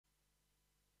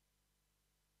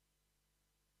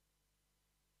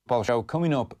Football Show.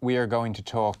 Coming up, we are going to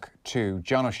talk to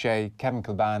John O'Shea, Kevin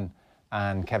Kilbane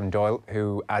and Kevin Doyle,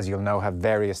 who, as you'll know, have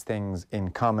various things in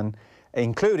common,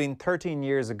 including 13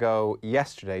 years ago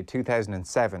yesterday,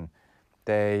 2007,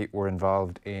 they were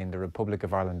involved in the Republic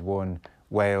of Ireland 1,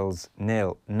 Wales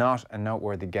 0. Not a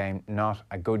noteworthy game, not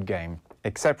a good game,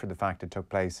 except for the fact it took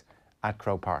place at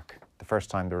Croke Park. The first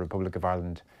time the Republic of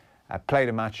Ireland played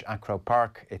a match at Croke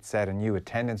Park. It set a new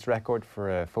attendance record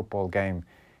for a football game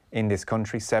in this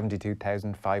country.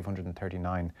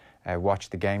 72,539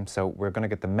 watched the game. So we're going to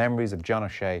get the memories of John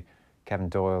O'Shea, Kevin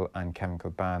Doyle and Kevin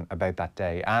Kilbane about that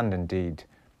day, and indeed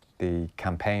the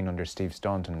campaign under Steve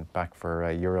Staunton back for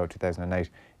Euro 2008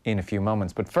 in a few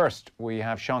moments. But first, we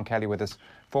have Sean Kelly with us,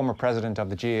 former president of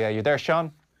the GAA. You there,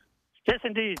 Sean? Yes,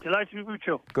 indeed. Delighted to be with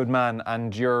you. Good man.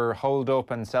 And you're holed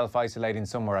up and self-isolating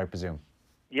somewhere, I presume?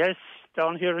 Yes,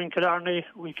 down here in Killarney.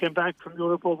 We came back from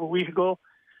Europe over a week ago,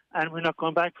 and we're not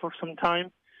going back for some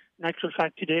time. In actual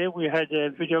fact, today we had a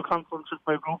video conference with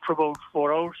my group for about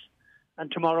 4 hours, and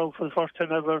tomorrow, for the first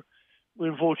time ever,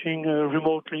 we're voting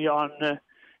remotely on an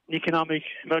economic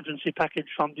emergency package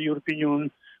from the European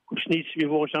Union, which needs to be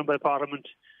voted on by Parliament.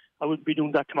 I will be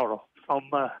doing that tomorrow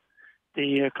from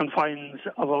the confines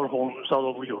of our homes all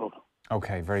over Europe.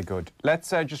 OK, very good. Let's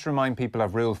just remind people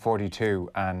of Rule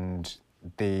 42 and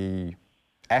the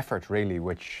effort, really,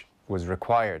 which was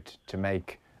required to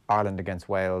make Ireland against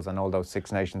Wales and all those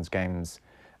Six Nations games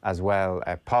as well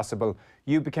possible.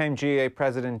 You became GAA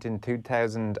President in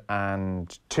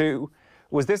 2002.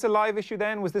 Was this a live issue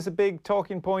then? Was this a big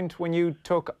talking point when you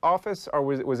took office, or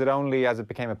was it only as it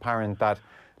became apparent that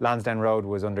Lansdowne Road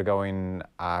was undergoing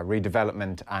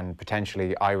redevelopment and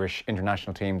potentially Irish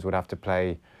international teams would have to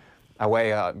play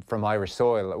away from Irish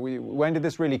soil? When did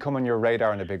this really come on your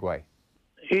radar in a big way?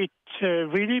 It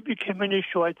really became an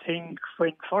issue, I think,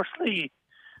 when firstly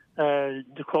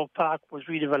the Croke Park was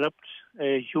redeveloped,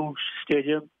 a huge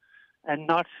stadium, and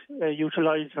not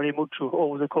utilised very much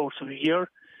over the course of a year.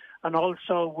 And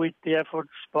also with the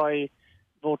efforts by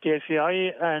both the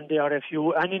FAI and the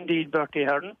RFU, and indeed Bertie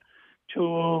Ahern,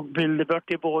 to build the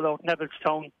Bertie Bowl out in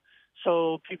Nevillestown.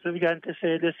 So people began to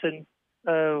say, listen,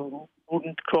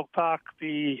 wouldn't Croke Park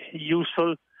be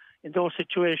useful in those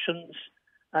situations,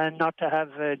 and not to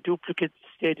have duplicate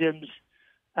stadiums?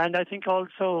 And I think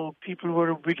also people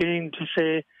were beginning to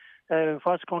say,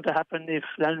 what's going to happen if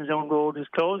Lansdowne Road is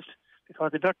closed?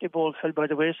 Because the Bertie Bowl fell by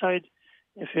the wayside.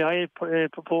 FAI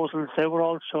proposals, they were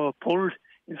also pulled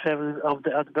in favour of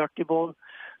the Bertie Bowl.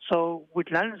 So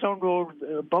with Lansdowne Road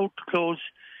about to close,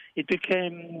 it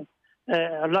became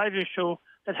a live issue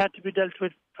that had to be dealt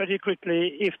with pretty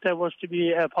quickly if there was to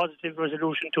be a positive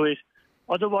resolution to it.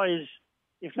 Otherwise,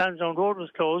 if Lansdowne Road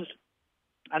was closed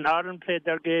and Ireland played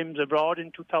their games abroad in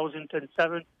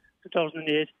 2007,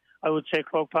 2008, I would say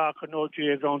Croke Park or no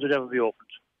GAA grounds would ever be opened.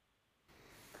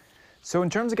 So in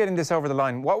terms of getting this over the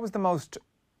line, what was the most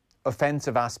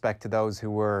offensive aspect to those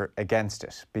who were against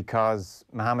it? Because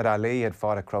Muhammad Ali had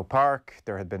fought at Croke Park,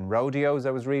 there had been rodeos,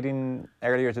 I was reading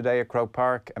earlier today, at Croke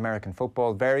Park, American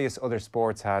football, various other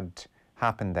sports had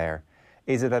happened there.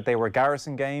 Is it that they were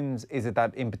garrison games? Is it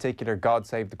that in particular God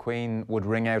Save the Queen would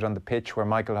ring out on the pitch where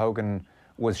Michael Hogan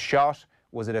was shot?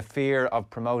 Was it a fear of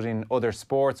promoting other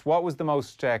sports? What was the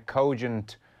most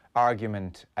cogent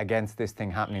argument against this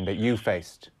thing happening that you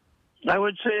faced? I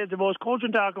would say the most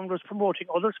cogent argument was promoting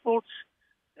other sports,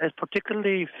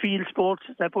 particularly field sports,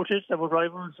 as I put it. They were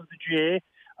rivals of the GAA,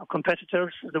 or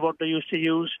competitors, the word they used to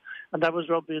use, and that was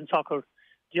rugby and soccer.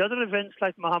 The other events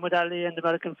like Muhammad Ali and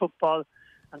American football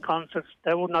and concerts,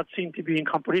 they would not seem to be in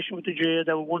competition with the GAA.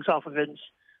 They were once-off events,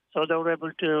 so they were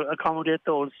able to accommodate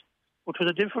those. But it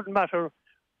was a different matter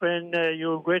when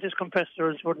your greatest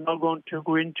competitors were now going to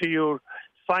go into your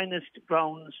finest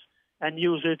grounds and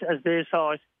use it as they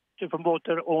saw it, to promote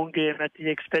their own game at the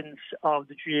expense of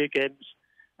the GAA games.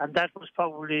 And that was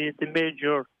probably the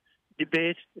major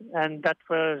debate, and that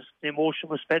was the emotion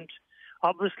was spent.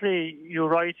 Obviously, you're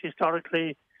right,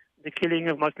 historically, the killing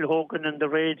of Michael Hogan and the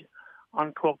raid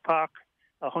on Croke Park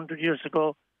 100 years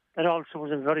ago, that also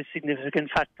was a very significant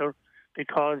factor,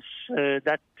 because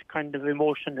that kind of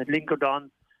emotion had lingered on,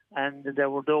 and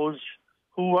there were those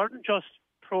who weren't just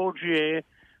pro-GAA,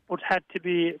 but had to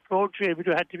be pro-GAA, but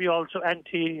had to be also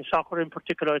anti-soccer in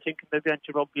particular, I think, maybe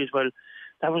anti-rugby as well.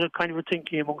 That was a kind of a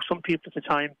thinking among some people at the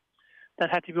time that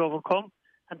had to be overcome,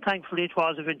 and thankfully it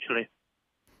was eventually.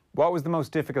 What was the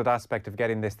most difficult aspect of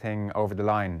getting this thing over the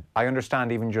line? I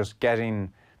understand even just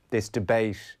getting this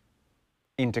debate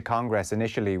into Congress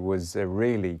initially was a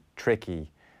really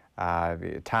tricky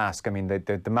task. I mean,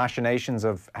 the machinations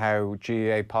of how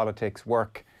GAA politics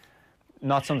work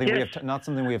not something Yes. we have not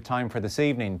something we have time for this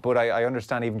evening. But I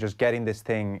understand even just getting this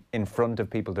thing in front of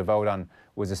people to vote on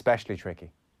was especially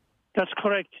tricky. That's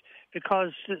correct,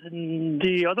 because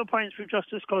the other points we've just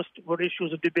discussed were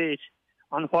issues of debate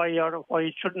on why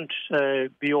it shouldn't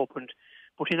be opened.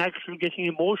 But in actually getting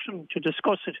a motion to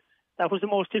discuss it, that was the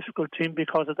most difficult thing,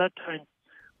 because at that time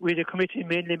we had a committee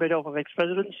mainly made up of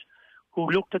ex-presidents who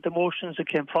looked at the motions that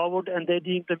came forward and they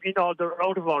deemed them in order or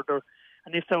out of order.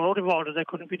 And if they were out of order, they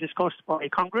couldn't be discussed by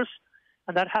Congress.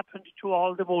 And that happened to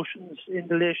all the motions in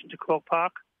relation to Croke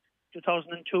Park,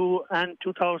 2002 and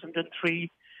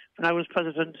 2003, when I was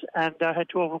president, and I had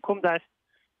to overcome that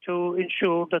to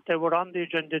ensure that they were on the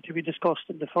agenda to be discussed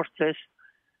in the first place.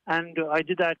 And I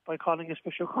did that by calling a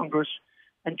special Congress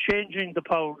and changing the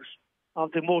powers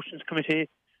of the motions committee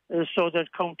so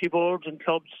that county boards and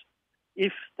clubs,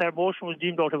 if their motion was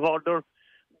deemed out of order,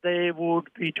 they would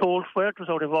be told where it was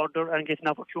out of order and get an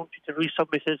opportunity to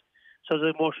resubmit it, so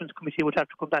the motions committee would have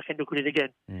to come back and look at it again.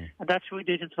 And that's what we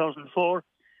did in 2004.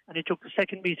 And it took the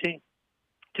second meeting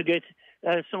to get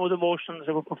some of the motions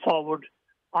that were put forward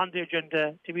on the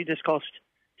agenda to be discussed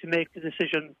to make the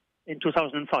decision in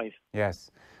 2005.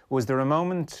 Yes. Was there a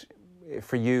moment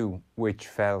for you which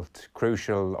felt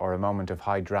crucial, or a moment of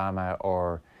high drama,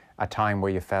 or a time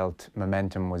where you felt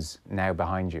momentum was now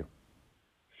behind you?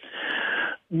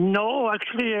 No,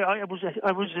 actually, I was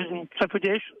in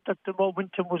trepidation that the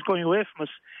momentum was going away from us,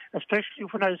 especially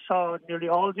when I saw nearly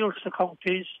all the other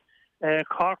counties,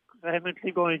 Cork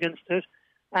vehemently going against it,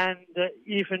 and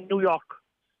even New York.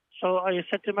 So I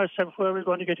said to myself, where are we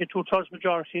going to get a two-thirds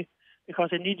majority? Because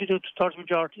I needed a two-thirds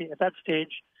majority at that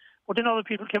stage. But then other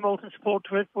people came out in support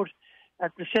of it. But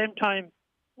at the same time,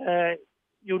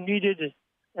 you needed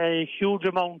a huge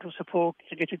amount of support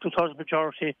to get a two-thirds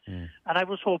majority. And I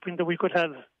was hoping that we could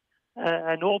have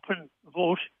an open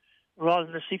vote rather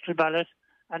than a secret ballot.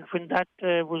 And when that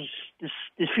was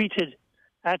defeated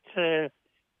at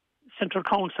Central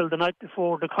Council the night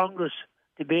before the Congress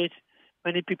debate,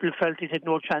 many people felt it had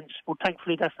no chance. But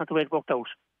thankfully, that's not the way it worked out.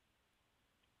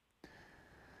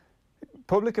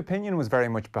 Public opinion was very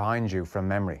much behind you from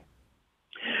memory.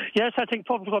 Yes, I think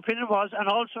public opinion was, and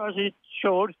also as it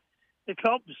showed, the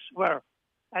clubs were.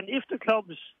 And if the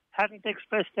clubs hadn't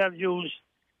expressed their views,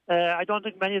 I don't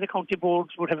think many of the county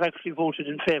boards would have actually voted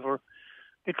in favour,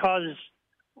 because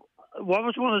what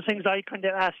was one of the things I kind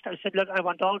of asked, I said, look, I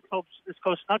want all clubs to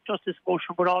discuss not just this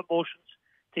motion, but all motions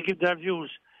to give their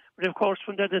views. But of course,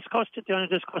 when they discussed it, they only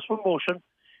discussed one motion,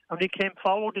 and they came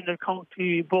forward in the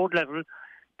county board level,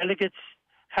 delegates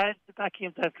had the backing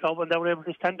of that club, and they were able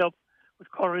to stand up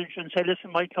with courage and say,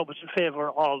 listen, my club is in favour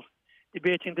of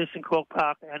debating this in Croke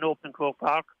Park and opening Croke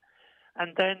Park.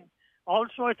 And then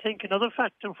also, I think another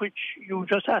factor which you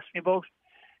just asked me about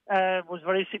was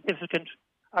very significant.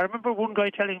 I remember one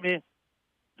guy telling me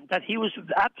that he was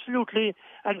absolutely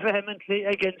and vehemently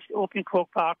against opening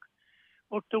Croke Park,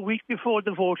 but the week before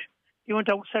the vote, he went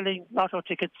out selling lotto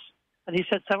tickets, and he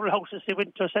said several houses they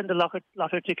went to send a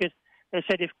lotto ticket. They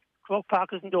said, if Croke Park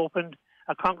isn't opened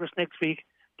at Congress next week,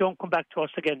 don't come back to us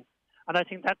again. And I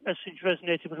think that message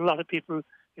resonated with a lot of people,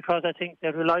 because I think they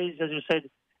realised, as you said,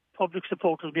 public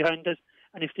support was behind it,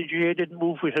 and if the GAA didn't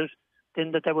move with it,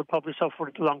 then that they would probably suffer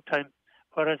it a long time.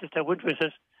 Whereas if they went with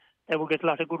it, they would get a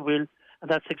lot of goodwill, and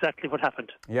that's exactly what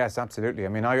happened. Yes, absolutely. I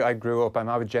mean, I grew up, I'm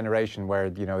of a generation where,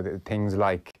 you know, things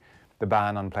like the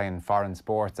ban on playing foreign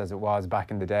sports as it was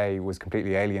back in the day was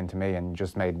completely alien to me and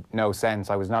just made no sense.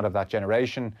 I was not of that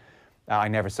generation. I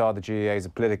never saw the GAA as a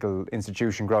political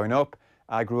institution growing up.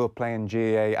 I grew up playing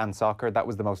GAA and soccer. That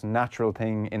was the most natural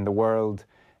thing in the world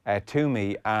to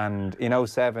me. And in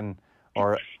 07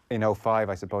 or in 05,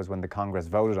 I suppose, when the Congress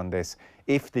voted on this,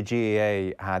 if the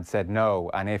GAA had said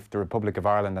no, and if the Republic of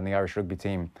Ireland and the Irish rugby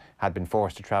team had been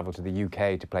forced to travel to the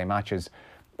UK to play matches,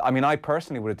 I mean, I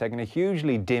personally would have taken a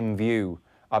hugely dim view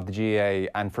of the GAA,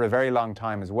 and for a very long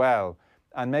time as well.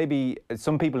 And maybe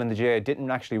some people in the GAA didn't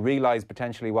actually realise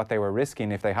potentially what they were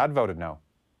risking if they had voted no.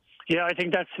 Yeah, I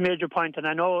think that's a major point. And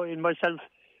I know in myself,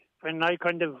 when I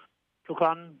kind of took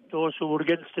on those who were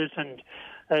against it and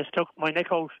stuck my neck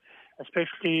out,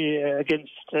 especially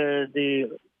against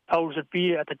the powers that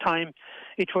be at the time,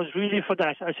 it was really for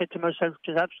that. I said to myself,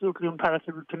 it is absolutely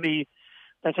unpalatable to me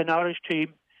that an Irish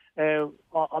team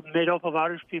made up of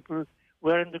Irish people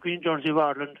wearing the green jersey of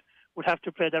Ireland would have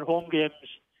to play their home games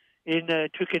in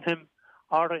Twickenham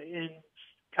or in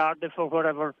Cardiff or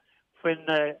wherever, when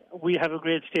we have a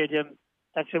great stadium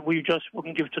that we just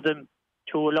wouldn't give to them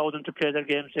to allow them to play their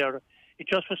games there. It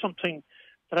just was something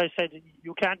that I said,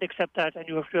 you can't accept that, and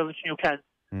you have to do everything you can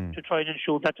to try and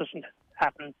ensure that doesn't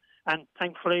happen. And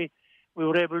thankfully, we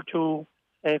were able to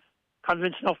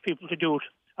convince enough people to do it.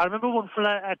 I remember one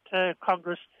fella at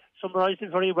Congress summarised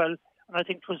it very well, and I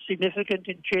think it was significant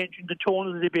in changing the tone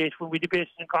of the debate when we debated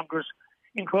in Congress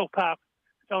in Croke Park,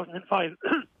 2005.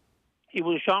 He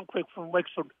was Sean Quick from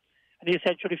Wexford, and he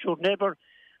said, if your neighbour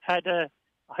had a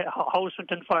house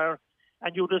went on fire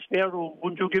and you had a spare room,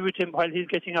 wouldn't you give it to him while he's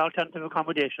getting alternative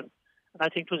accommodation? And I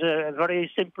think it was a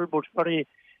very simple but very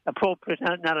appropriate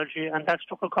analogy, and that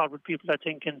struck a chord with people, I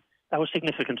think, and that was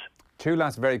significant. Two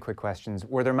last very quick questions.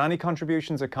 Were there many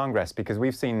contributions at Congress? Because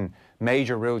we've seen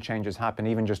major rule changes happen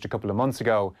even just a couple of months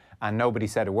ago and nobody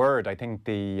said a word. I think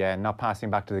the not passing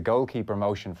back to the goalkeeper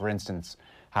motion, for instance,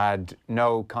 had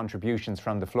no contributions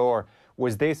from the floor.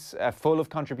 Was this full of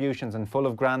contributions and full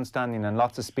of grandstanding and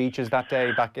lots of speeches that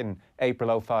day back in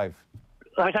April 05?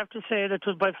 I'd have to say that it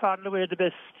was by far and away the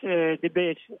best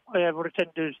debate I ever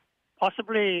attended.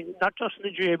 Possibly not just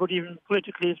in the GAA, but even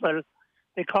politically as well,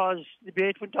 because the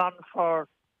debate went on for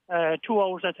 2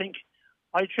 hours, I think.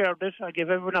 I chaired it. I gave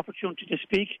everyone an opportunity to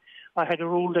speak. I had a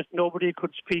rule that nobody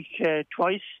could speak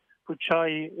twice, which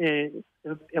I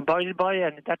abided by,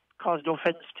 and that caused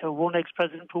offence to one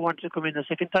ex-president who wanted to come in a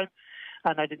second time,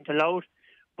 and I didn't allow it.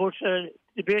 But the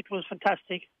debate was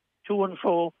fantastic, to and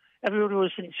fro. Everybody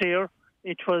was sincere.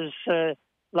 It was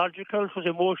logical, it was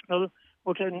emotional,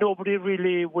 but nobody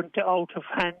really went out of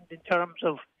hand in terms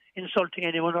of insulting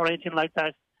anyone or anything like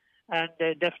that. And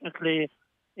definitely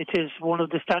it is one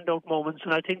of the standout moments.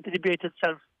 And I think the debate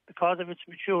itself, because of its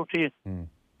maturity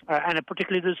and a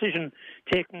particular decision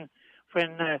taken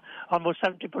when almost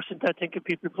 70%, I think, of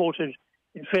people voted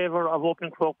in favour of opening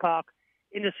Croke Park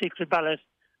in a secret ballot,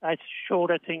 it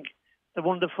showed, I think, the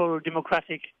wonderful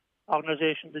democratic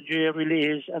organisation the GAA really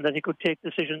is, and that it could take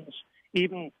decisions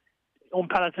even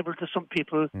unpalatable to some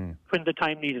people when the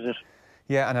time needed it.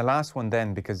 Yeah, and a last one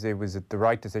then, because it was the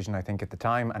right decision, I think, at the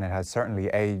time, and it has certainly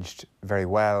aged very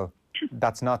well.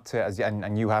 That's not to,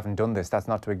 and you haven't done this, that's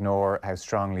not to ignore how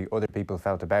strongly other people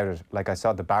felt about it. Like I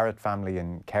saw the Barrett family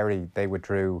in Kerry, they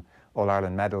withdrew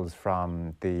All-Ireland medals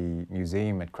from the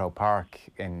museum at Croke Park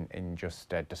in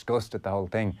just disgust at the whole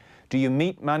thing. Do you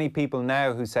meet many people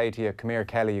now who say to you, come here,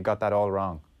 Kelly, you got that all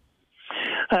wrong?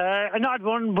 Not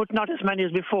one, but not as many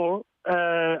as before.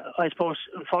 I suppose,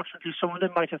 unfortunately, some of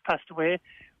them might have passed away.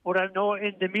 But I know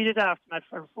in the immediate aftermath,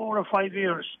 for 4 or 5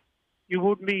 years, you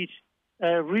would meet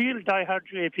real diehard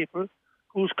GAA people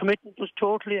whose commitment was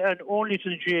totally and only to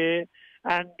the GAA,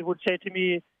 and would say to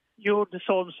me, you're the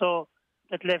so-and-so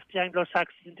that left the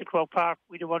Anglo-Saxons into Croke Park.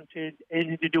 We don't want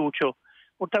anything to do with you.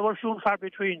 But there were few and far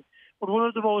between. But one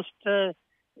of the most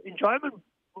enjoyable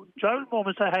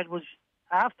moments I had was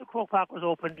after Croke Park was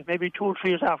opened, maybe 2 or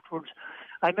 3 years afterwards.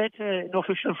 I met an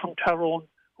official from Tyrone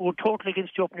who was totally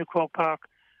against the opening of Croke Park.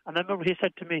 And I remember he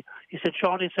said to me,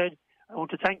 Sean, I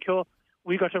want to thank you.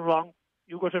 We got it wrong.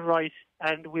 You got it right.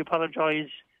 And we apologise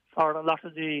for a lot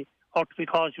of the hurt we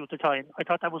caused you at the time. I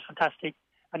thought that was fantastic.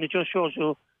 And it just shows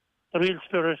you the real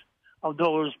spirit of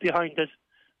those behind it.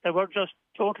 They were just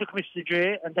totally committed to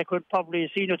the GAA, and they could probably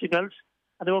see nothing else.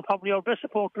 And they were probably our best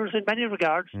supporters in many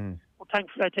regards. But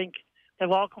thankfully, I think they've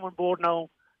all come on board now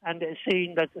and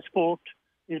seeing that the sport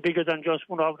is bigger than just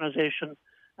one organisation,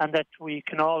 and that we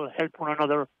can all help one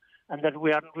another, and that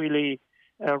we aren't really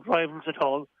rivals at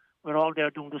all. We're all there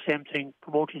doing the same thing,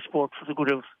 promoting sport for the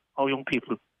good of our young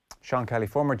people. Sean Kelly,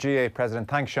 former GAA President.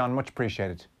 Thanks, Sean. Much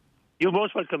appreciated. You're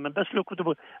most welcome, and best luck with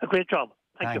a great job.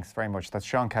 Thanks very much. That's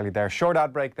Sean Kelly there. Short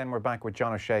ad break, then we're back with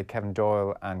John O'Shea, Kevin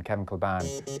Doyle and Kevin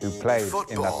Kilbane, who played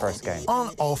in that first game. On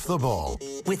Off the Ball.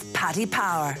 With Paddy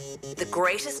Power, the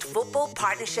greatest football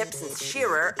partnership since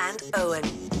Shearer and Owen.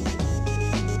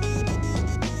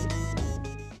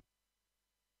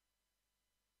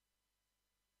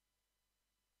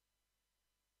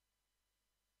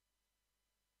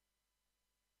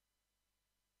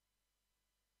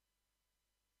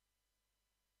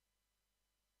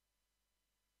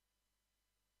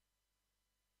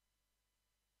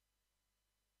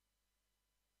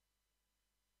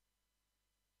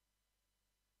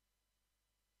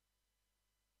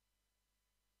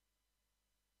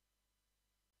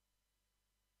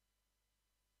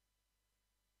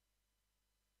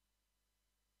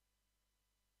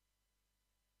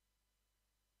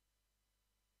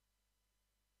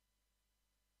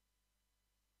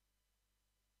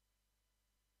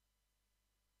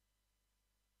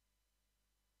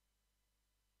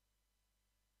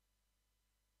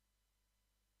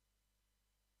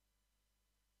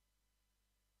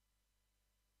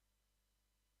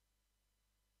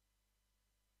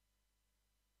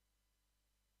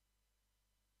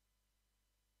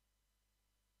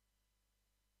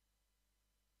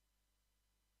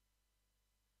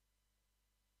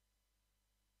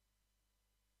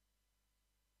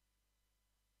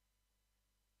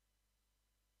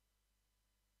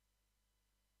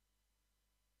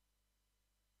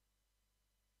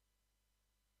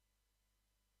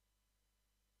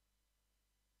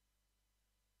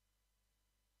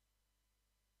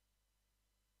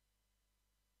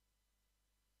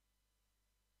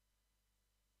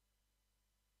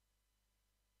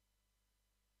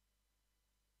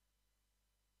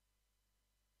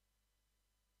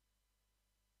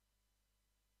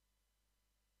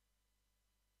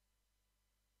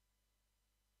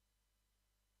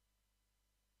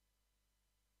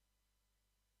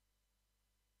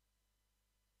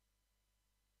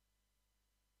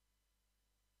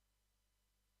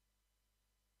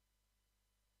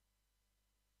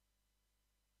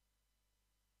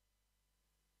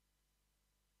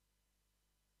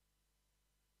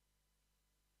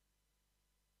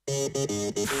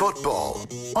 Football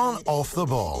on Off the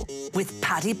Ball. With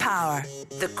Paddy Power,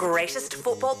 the greatest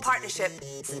football partnership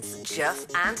since Juff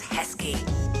and Heskey.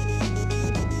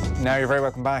 Now you're very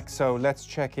welcome back. So let's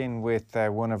check in with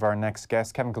one of our next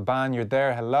guests. Kevin Kilbane, you're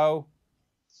there. Hello.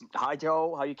 Hi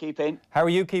Joe, how are you keeping? How are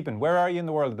you keeping? Where are you in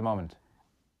the world at the moment?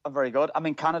 I'm very good. I'm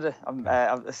in Canada.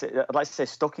 I'd like to say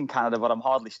stuck in Canada, but I'm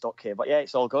hardly stuck here. But yeah,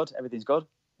 it's all good. Everything's good.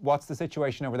 What's the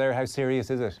situation over there? How serious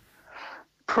is it?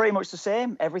 Pretty much the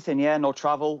same. Everything, yeah. No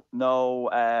travel, no,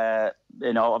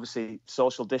 obviously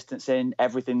social distancing.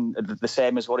 Everything the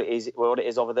same as what it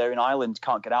is over there in Ireland.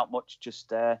 Can't get out much.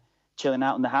 Just chilling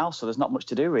out in the house. So there's not much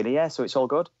to do really. Yeah. So it's all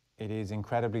good. It is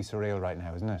incredibly surreal right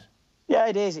now, isn't it? Yeah,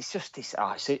 it is. It's just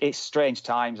it's strange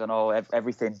times. I know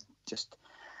everything just.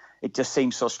 It just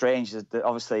seems so strange that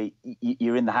obviously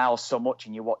you're in the house so much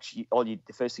and you watch. The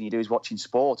first thing you do is watching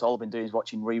sport. All I've been doing is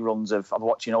watching reruns of. I'm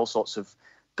watching all sorts of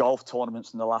golf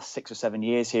tournaments in the last 6 or 7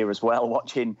 years here as well.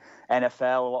 Watching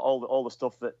NFL, all the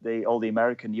stuff that all the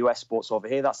American US sports over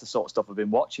here. That's the sort of stuff I've been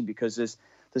watching because there's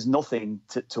nothing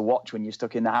to watch when you're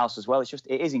stuck in the house as well. It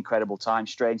is incredible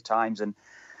times, strange times, and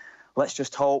let's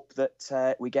just hope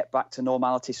that we get back to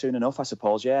normality soon enough. I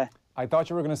suppose, yeah. I thought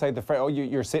you were going to say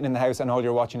you're sitting in the house and all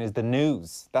you're watching is the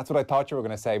news. That's what I thought you were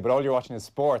going to say, but all you're watching is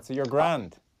sports, so you're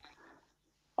grand.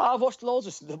 I've watched loads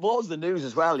of the news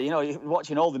as well. You're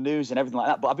watching all the news and everything like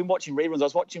that. But I've been watching reruns. I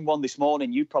was watching one this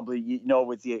morning. You probably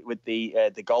with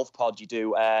the golf pod you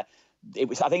do. I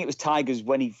think it was Tiger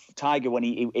when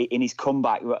he in his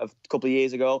comeback a couple of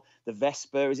years ago. The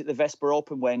Vespa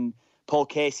Open when Paul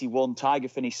Casey won, Tiger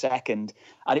finished second,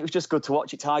 and it was just good to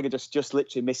watch it. Tiger just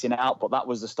literally missing out, but that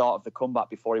was the start of the comeback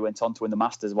before he went on to win the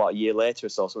Masters a year later or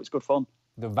so. So it's good fun.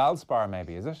 The Valspar,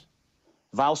 maybe, is it?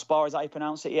 Valspar, is that how you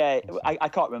pronounce it? Yeah, I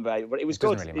can't remember, but it was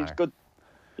good. Really, it was good.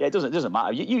 Yeah, it doesn't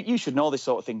matter. You should know this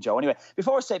sort of thing, Joe. Anyway,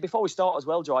 before we start as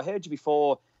well, Joe, I heard you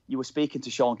before you were speaking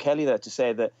to Sean Kelly there to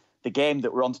say that the game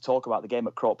that we're on to talk about, the game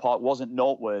at Croke Park, wasn't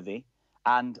noteworthy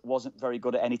and wasn't very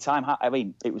good at any time. I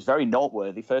mean, it was very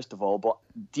noteworthy, first of all, but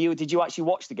did you actually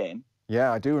watch the game?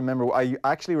 Yeah, I do remember. I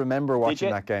actually remember watching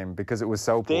that game because it was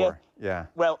so poor. Yeah.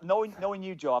 Well, knowing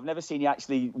you, Joe, I've never seen you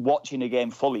actually watching a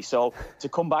game fully. So to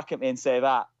come back at me and say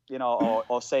that,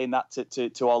 or saying that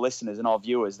to our listeners and our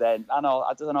viewers, then I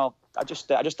don't know. I just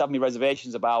have my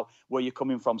reservations about where you're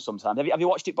coming from sometimes. Have you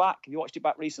watched it back? Have you watched it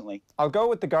back recently? I'll go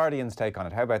with the Guardian's take on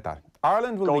it. How about that?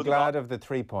 Ireland will be glad of the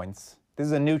 3 points. This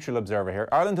is a neutral observer here.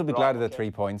 Ireland will be glad of the 3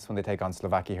 points when they take on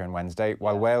Slovakia here on Wednesday,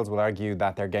 while Wales will argue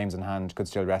that their games in hand could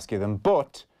still rescue them.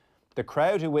 But the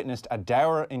crowd who witnessed a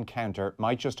dour encounter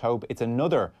might just hope it's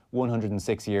another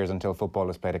 106 years until football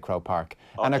is played at Croke Park.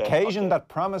 An occasion that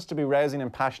promised to be rousing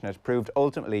and passionate proved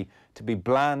ultimately to be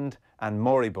bland and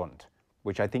moribund,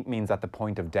 which I think means at the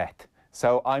point of death.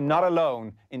 So I'm not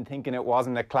alone in thinking it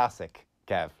wasn't a classic.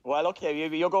 Kev. Well, okay,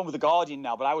 you're going with the Guardian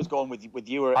now, but I was going with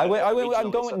you. I'm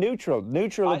going with neutral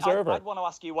observer. I'd want to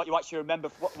ask you what you actually remember.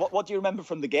 What do you remember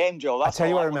from the game, Joe? I'll tell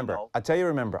you what I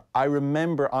remember. I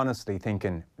remember honestly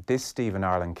thinking this Stephen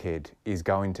Ireland kid is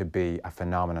going to be a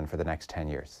phenomenon for the next 10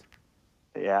 years.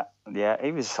 Yeah,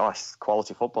 he was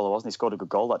quality footballer, wasn't he? Scored a good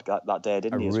goal that day,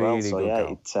 didn't he? As well. So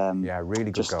really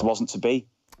good just goal. Wasn't to be.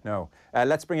 No.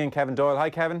 Let's bring in Kevin Doyle. Hi,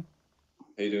 Kevin.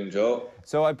 How you doing, Joe?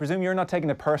 So I presume you're not taking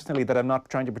it personally that I'm not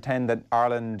trying to pretend that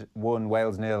Ireland won,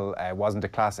 Wales 0 wasn't a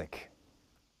classic.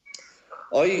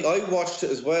 I watched it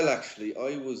as well, actually.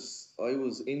 I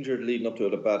was injured leading up to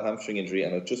it, a bad hamstring injury,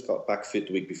 and I just got back fit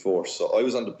the week before. So I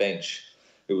was on the bench.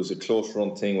 It was a close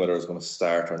run thing whether I was going to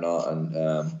start or not,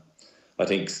 and I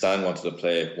think Stan wanted to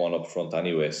play one up front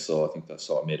anyway, so I think that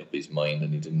sort of made up his mind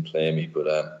and he didn't play me.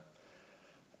 But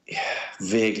yeah,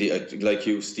 vaguely, like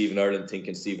you, Stephen Ireland,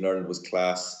 thinking Stephen Ireland was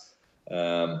class.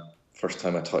 First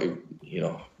time I thought,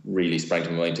 really sprang to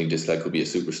my mind, thinking this lad could be a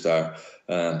superstar.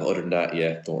 But other than that,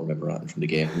 yeah, don't remember anything from the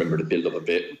game. Remember the build-up a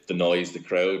bit, the noise, the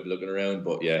crowd looking around.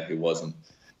 But yeah, it wasn't.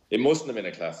 It mustn't have been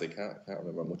a classic. Can't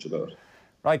remember much about it.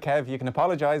 Right, Kev, you can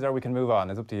apologise or we can move on.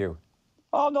 It's up to you.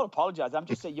 Oh, I'm not apologising. I'm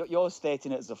just saying you're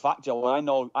stating it as a fact, Joe. I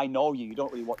know you. You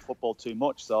don't really watch football too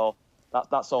much, so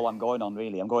that's all I'm going on,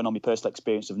 really. I'm going on my personal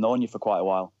experience of knowing you for quite a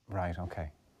while. Right, okay.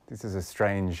 This is a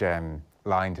strange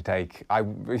line to take.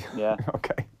 Yeah.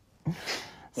 Okay. Yeah.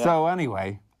 So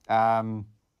anyway,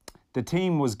 the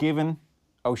team was given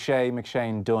O'Shea,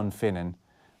 McShane, Dunn, Finnan.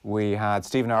 We had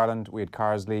Stephen Ireland, we had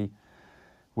Carsley,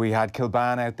 we had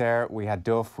Kilbane out there, we had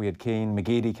Duff, we had Keane,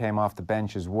 McGeady came off the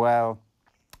bench as well.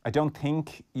 I don't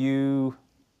think you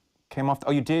came off.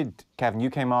 Oh, you did, Kevin. You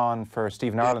came on for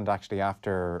Stephen Ireland actually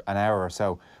after an hour or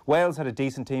so. Wales had a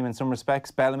decent team in some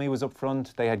respects. Bellamy was up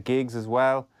front. They had Giggs as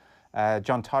well.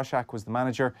 John Toshak was the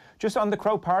manager. Just on the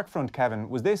Croke Park front, Kevin,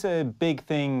 was this a big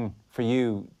thing for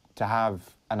you to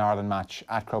have an Ireland match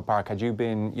at Croke Park? Had you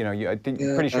been, I think,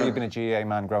 pretty sure you've been a GAA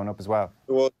man growing up as well.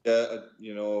 Well, yeah,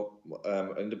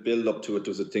 in the build-up to it,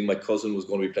 there was a thing. My cousin was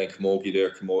going to be playing camogie there,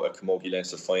 camogie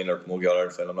Leinster final or camogie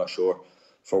All-Ireland final, I'm not sure,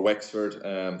 for Wexford.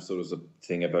 So there was a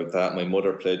thing about that. My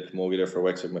mother played camogie there for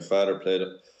Wexford. My father played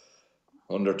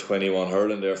under 21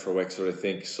 hurling there for Wexford, I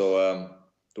think. So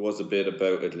there was a bit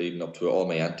about it leading up to it. All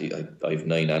my aunties, I have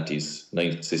 9 aunties,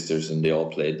 9 sisters, and they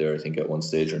all played there, I think, at one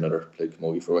stage or another, played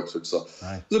camogie for Wexford. So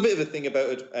there's a bit of a thing about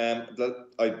it.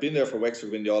 I'd been there for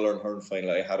Wexford when the All-Ireland hurling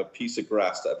final. I had a piece of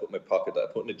grass that I put in my pocket that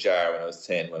I put in a jar when I was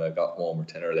 10, when I got home, or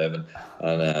 10 or 11.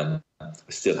 And I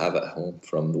still have it at home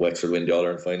from the Wexford win the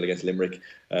All-Ireland final against Limerick.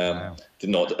 I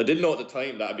didn't know at the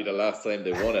time that'd be the last time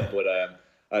they won it, but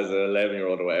as an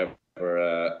 11-year-old or whatever,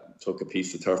 took a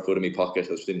piece of turf, put it in my pocket.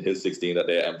 I was in Hill 16 that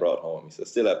day and brought home. So I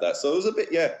still have that. So it was a bit,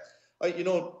 I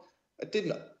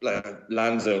didn't, like,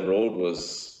 Lansdowne Road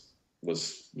was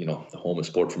the home of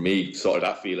sport for me, sort of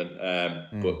that feeling.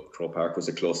 But Croke Park was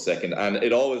a close second. And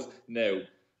it always, now,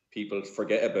 people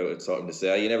forget about it, sort of, to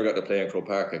say, you never got to play in Croke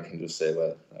Park. I can just say,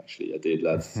 well, actually, I did,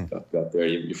 lads. got there.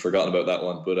 You've forgotten about that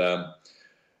one. But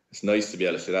it's nice to be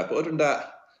able to say that. But other than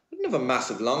that, I didn't have a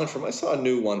massive longing for it. I saw a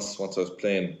new once I was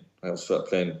playing. I was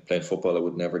playing football. I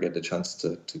would never get the chance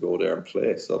to go there and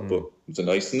play. So, but it's a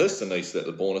nice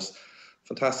little bonus.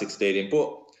 Fantastic stadium.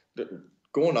 But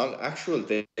going on actual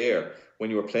there, when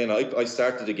you were playing, I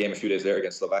started the game a few days later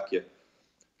against Slovakia.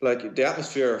 Like, the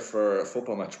atmosphere for a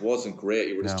football match wasn't great.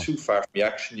 You were just too far from the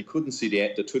action. You couldn't see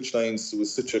the touch lines. There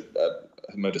was such a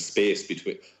amount of space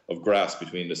of grass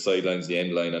between the sidelines, the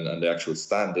end line, and the actual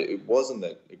stand. It wasn't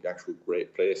an actual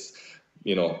great place.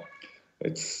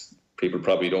 People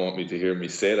probably don't want me to hear me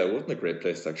say that. It wasn't a great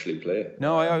place to actually play.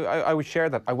 No, I would share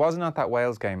that. I wasn't at that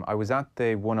Wales game. I was at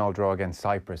the 1-1 draw against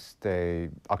Cyprus,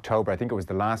 October. I think it was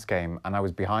the last game, and I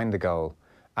was behind the goal.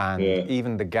 And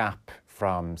even the gap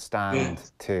from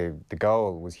stand to the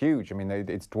goal was huge. I mean,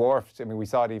 it's dwarfed. I mean, we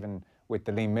saw it even with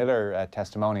the Liam Miller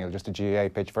testimonial, just a GAA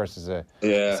pitch versus a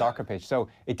soccer pitch. So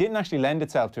it didn't actually lend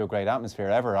itself to a great atmosphere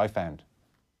ever, I found.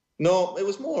 No, it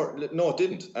was more. No, it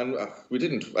didn't, and we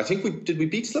didn't. I think we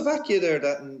beat Slovakia there.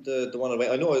 The one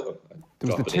away. I know.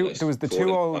 There was the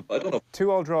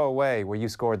 2-2 draw away where you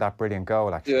scored that brilliant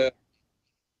goal. Actually.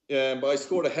 Yeah, but I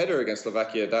scored a header against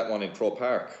Slovakia. That one in Croke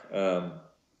Park.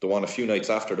 The one a few nights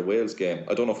after the Wales game.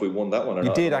 I don't know if we won that one or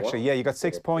not. You did actually. Yeah, you got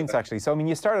 6 points actually. So I mean,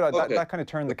 you started out that kind of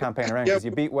turned the campaign around because you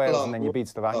beat Wales and then you beat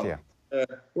Slovakia.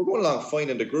 We're going along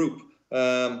fine in the group.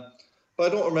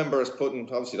 But I don't remember us putting,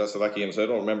 obviously that's Slovakia game, so I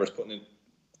don't remember us putting in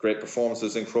great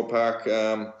performances in Croke Park.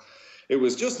 It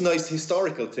was just a nice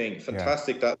historical thing,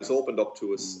 fantastic that was opened up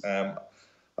to us.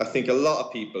 I think a lot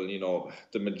of people,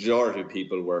 the majority of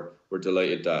people were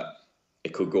delighted that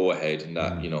it could go ahead and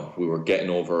that, we were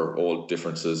getting over old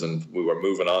differences and we were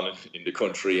moving on in the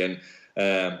country and,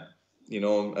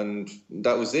 and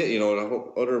that was it,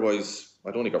 otherwise I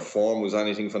don't think our form was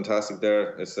anything fantastic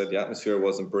there. I said the atmosphere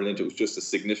wasn't brilliant. It was just a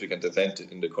significant event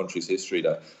in the country's history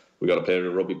that we got to play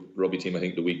the rugby team. I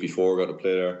think the week before we got to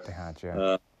play there. They had,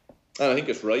 and I think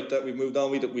it's right that we've moved on.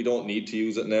 We don't need to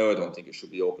use it now. I don't think it should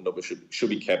be opened up. It should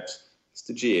be kept. It's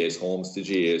the GAA's home. It's the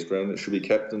GAA's ground. It should be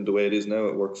kept in the way it is now.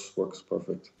 It works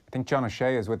perfect. I think John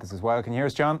O'Shea is with us as well. Can you hear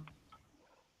us, John?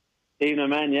 Evening,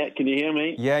 man. Yeah, can you hear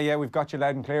me? Yeah, we've got you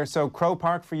loud and clear. So Croke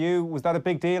Park for you, was that a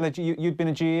big deal? You'd been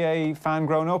a GAA fan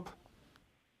growing up?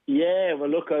 Yeah, well,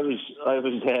 look, I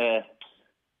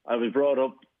was brought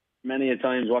up many a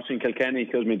times watching Kilkenny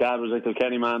because my dad was a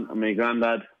Kilkenny man and my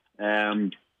granddad.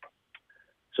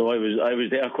 So I was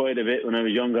there quite a bit when I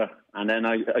was younger, and then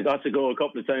I got to go a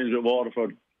couple of times with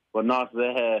Waterford, but not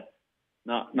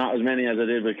as many as I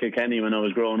did with Kilkenny when I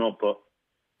was growing up. But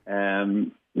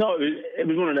no, it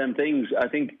was one of them things. I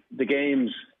think the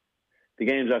games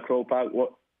at Croke Park,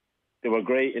 they were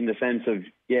great in the sense of,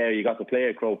 you got to play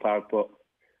at Croke Park, but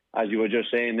as you were just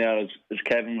saying there, as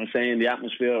Kevin was saying, the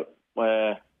atmosphere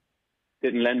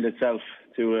didn't lend itself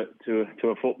to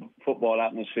a football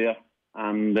atmosphere,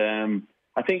 and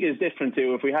I think it's different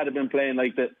too. If we had been playing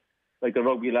like the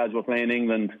rugby lads were playing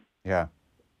England,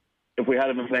 if we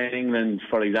had been playing England,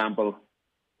 for example,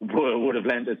 would have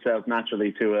lent itself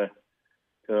naturally to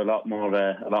a lot more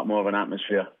of an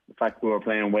atmosphere. The fact we were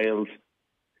playing Wales,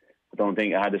 I don't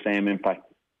think it had the same impact.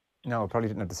 No, it probably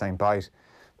didn't have the same bite.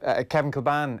 Kevin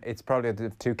Kilbane, it's probably the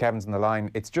two Kevins on the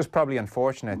line. It's just probably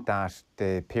unfortunate that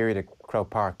the period at Croke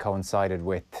Park coincided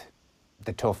with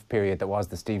the tough period that was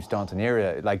the Steve Staunton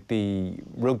era. Like, the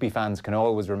rugby fans can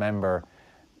always remember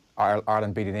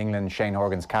Ireland beating England, Shane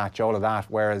Horgan's catch, all of that,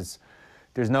 whereas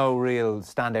there's no real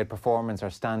standout performance or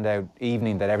standout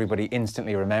evening that everybody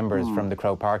instantly remembers from the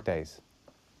Croke Park days.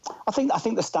 I think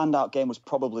the standout game was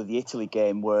probably the Italy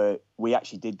game, where we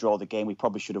actually did draw the game. We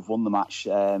probably should have won the match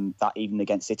that evening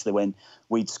against Italy, when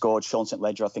we'd scored. Sean St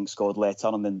Ledger, I think, scored late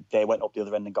on, and then they went up the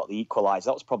other end and got the equaliser.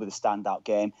 That was probably the standout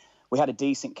game. We had a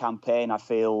decent campaign, I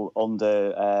feel,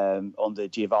 under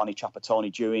Giovanni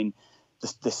Trapattoni during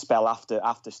the spell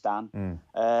after Stan.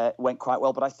 Went quite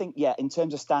well. But I think, in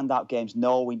terms of standout games,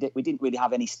 no, we didn't really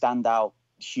have any standout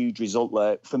huge result.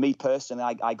 For me personally,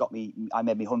 I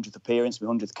made my 100th appearance, my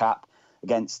 100th cap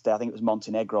against, I think it was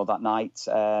Montenegro that night.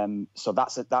 So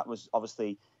that was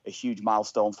obviously a huge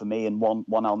milestone for me, and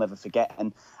one I'll never forget.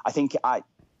 And I think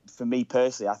for me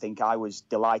personally, I think I was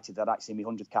delighted that actually my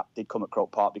 100th cap did come at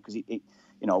Croke Park, because it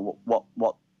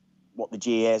what the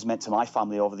GAA has meant to my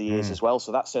family over the years as well.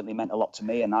 So that certainly meant a lot to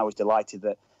me, and I was delighted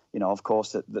that, of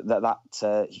course,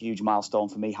 that huge milestone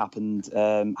for me happened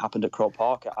at Croke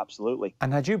Park. Absolutely.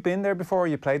 And had you been there before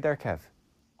you played there, Kev?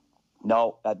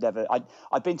 No, I'd never.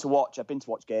 I'd been to watch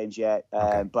games, okay.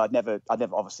 But I'd never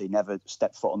obviously never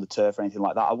stepped foot on the turf or anything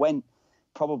like that. I went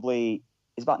probably,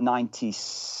 it's about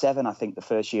 97, I think, the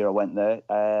first year I went there.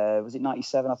 Was it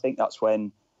 97? I think that's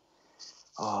when.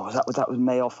 Oh, that was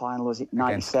Mayo final? Was it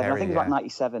 97? Kerry, I think it was about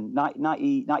 97,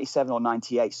 97 or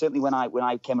 98. Certainly, when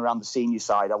I came around the senior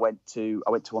side, I went to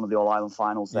one of the All Ireland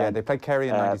finals. Then. Yeah, they played Kerry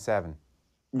in 97.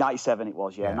 97 it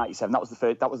was, 97. That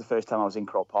was the first time I was in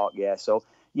Croke Park. Yeah, so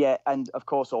and of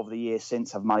course over the years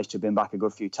since, I've managed to have been back a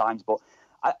good few times. But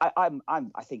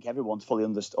I think everyone fully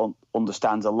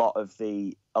understands a lot of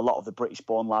the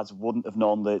British-born lads wouldn't have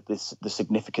known the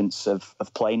significance of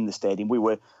playing in the stadium. We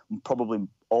were probably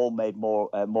all made more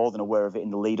than aware of it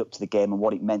in the lead up to the game and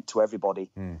what it meant to everybody.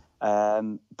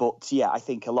 But I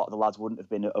think a lot of the lads wouldn't have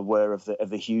been aware of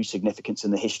the huge significance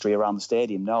and the history around the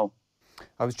stadium. No.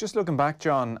 I was just looking back,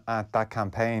 John, at that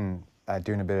campaign,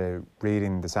 doing a bit of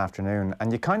reading this afternoon,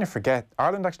 and you kind of forget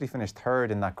Ireland actually finished third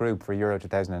in that group for Euro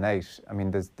 2008. I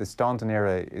mean, the Staunton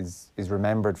era is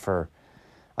remembered for,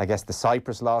 I guess, the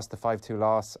Cyprus loss, the 5-2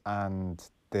 loss, and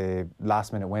the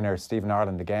last-minute winner, Stephen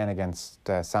Ireland, again against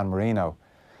San Marino.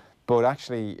 But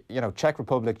actually, Czech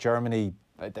Republic, Germany,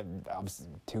 obviously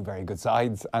two very good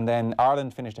sides, and then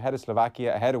Ireland finished ahead of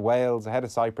Slovakia, ahead of Wales, ahead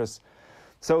of Cyprus.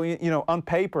 So, on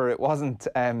paper, it wasn't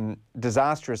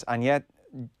disastrous, and yet,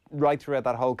 right throughout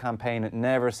that whole campaign, it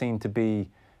never seemed to be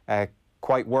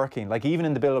quite working. Like, even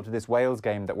in the build-up to this Wales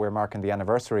game that we're marking the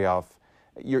anniversary of,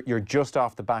 you're just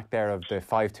off the back there of the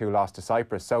 5-2 loss to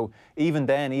Cyprus. So even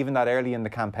then, even that early in the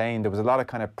campaign, there was a lot of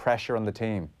kind of pressure on the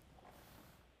team.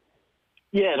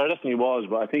 Yeah, there definitely was,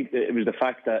 but I think it was the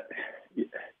fact that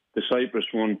the Cyprus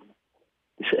one,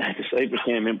 the Cyprus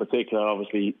game in particular,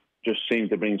 obviously just seemed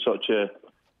to bring such a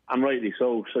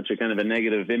kind of a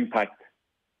negative impact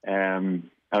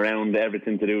around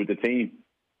everything to do with the team.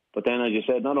 But then, as you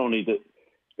said, not only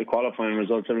the qualifying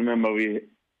results, I remember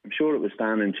I'm sure it was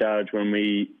Stan in charge when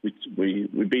we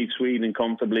beat Sweden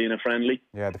comfortably in a friendly.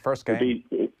 Yeah, the first game.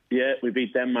 We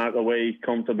beat Denmark away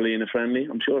comfortably in a friendly.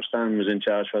 I'm sure Stan was in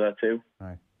charge for that too.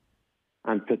 Right.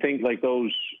 And to think like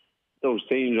those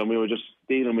teams, and we were just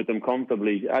dealing with them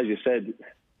comfortably, as you said,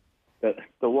 that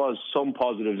there was some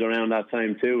positives around that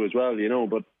time too as well,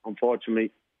 but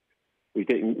unfortunately we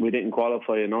didn't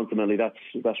qualify, and ultimately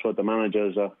that's what the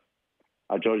managers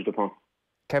are judged upon.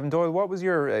 Kevin Doyle, what was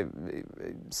your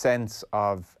sense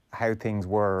of how things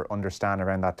were under Stan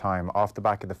around that time, off the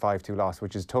back of the 5-2 loss,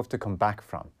 which is tough to come back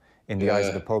from in the eyes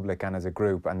of the public and as a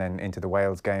group, and then into the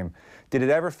Wales game? Did it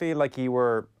ever feel like you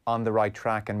were on the right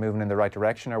track and moving in the right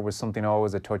direction, or was something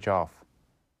always a touch off?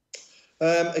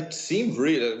 It seemed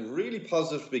really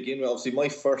positive to begin with. Obviously, my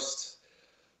first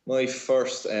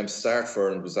start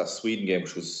for it was that Sweden game,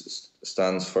 which was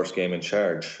Stan's first game in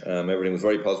charge. Everything was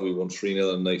very positive. We won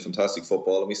 3-0 and night, fantastic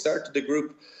football. And we started the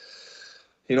group,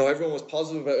 everyone was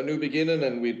positive about a new beginning,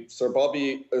 and we'd Sir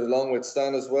Bobby along with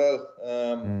Stan as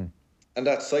well. And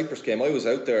that Cyprus game, I was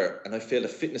out there and I failed a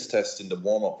fitness test in the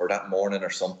warm-up or that morning or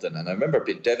something. And I remember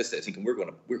being devastated, thinking we're going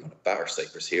to batter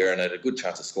Cyprus here, and I had a good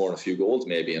chance of scoring a few goals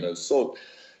maybe. And I was so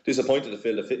disappointed to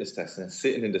fail the fitness test, and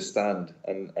sitting in the stand.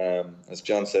 And as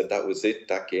John said, that was it,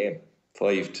 that game.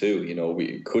 5-2,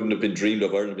 we couldn't have been dreamed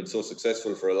of. Ireland had been so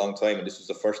successful for a long time, and this was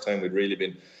the first time we'd really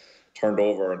been turned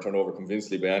over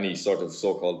convincingly by any sort of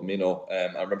so-called minnow.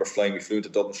 I remember we flew into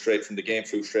Dublin straight from the game,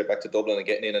 flew straight back to Dublin and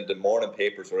getting in, and the morning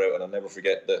papers were out, and I'll never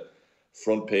forget the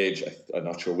front page. I'm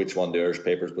not sure which one, the Irish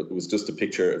papers, but it was just a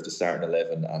picture of the starting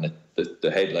 11 and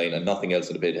the headline, and nothing else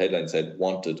in the page. The headline said,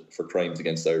 "Wanted for crimes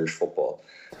against Irish football."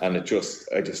 And I just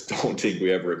don't think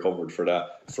we ever recovered from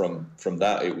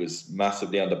that. It was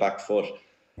massively on the back foot.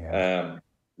 Yeah.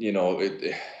 You know,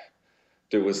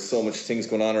 there was so much things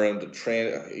going on around the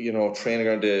training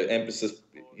around the emphasis.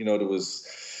 You know,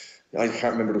 I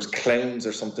can't remember, there was clowns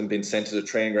or something being sent to the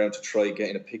training ground to try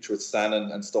getting a picture with Stan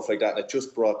and stuff like that. And it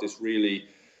just brought this really,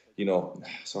 you know,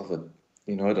 sort of a,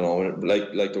 you know, I don't know,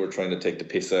 like they were trying to take the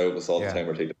piss out of us all the time,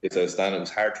 or take the piss out of Stan. It was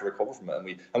hard to recover from it,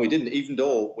 and we didn't. Even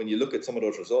though when you look at some of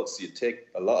those results, you take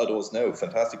a lot of those now,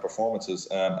 fantastic performances,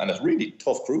 and it's a really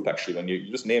tough group actually. When you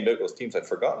just named out those teams, I'd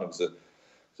forgotten it was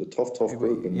a tough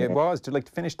group. Yeah, it was. To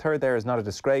finish third there is not a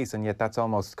disgrace, and yet that's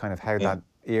almost kind of how that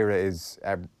era is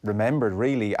remembered,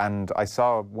 really. And I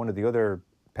saw one of the other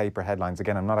paper headlines,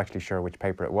 again, I'm not actually sure which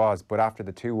paper it was, but after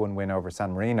the 2-1 win over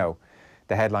San Marino,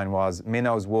 the headline was,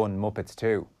 Minnows 1, Muppets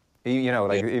 2. You know,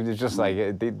 it was just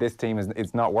like, this team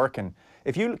it's not working.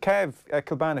 If you, Kev,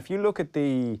 Kilbane, if you look at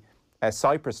the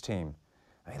Cyprus team,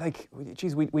 I mean,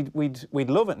 geez, we'd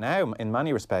love it now in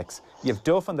many respects. You have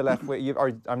Duff on the left,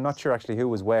 I'm not sure actually who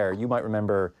was where. You might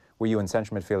remember, were you in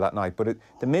central midfield that night? But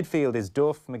the midfield is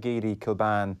Duff, McGeady,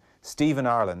 Kilbane, Stephen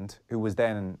Ireland, who was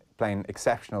then playing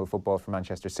exceptional football for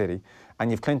Manchester City,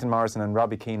 and you've Clinton Morrison and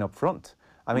Robbie Keane up front.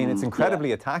 I mean, it's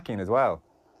incredibly attacking as well.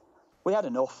 We had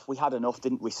enough,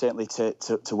 didn't we, certainly,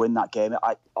 to win that game.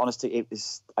 Honestly, it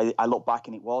was. I look back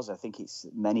and it was. I think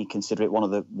many consider it one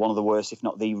of the worst, if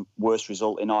not the worst,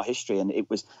 result in our history. And it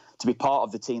was, to be part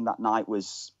of the team that night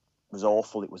was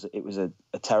awful. It was a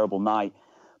terrible night.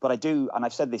 But I do, and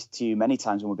I've said this to you many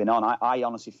times when we've been on. I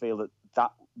honestly feel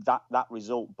that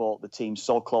result brought the team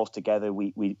so close together.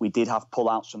 We did have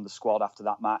pullouts from the squad after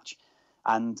that match.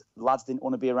 And lads didn't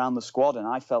want to be around the squad, and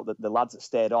I felt that the lads that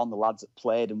stayed on, the lads that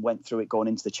played and went through it going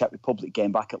into the Czech Republic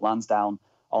game back at Lansdowne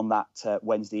on that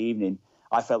Wednesday evening,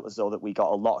 I felt as though that we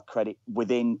got a lot of credit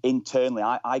internally.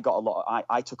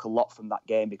 I took a lot from that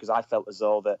game, because I felt as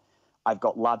though that I've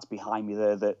got lads behind me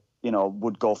there that, you know,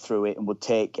 would go through it and would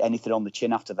take anything on the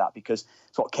chin after that, because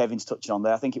it's what Kevin's touching on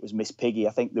there. I think it was Miss Piggy.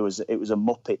 I think it was a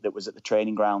Muppet that was at the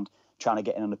training ground trying to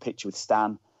get in on a picture with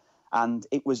Stan, and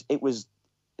it was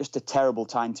just a terrible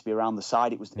time to be around the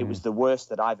side. It was the worst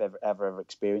that I've ever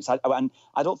experienced. And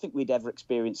I don't think we'd ever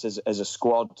experienced as a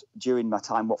squad during my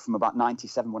time, from about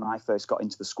 97 when I first got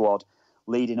into the squad,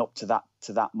 leading up to that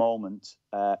moment.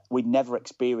 We'd never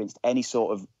experienced any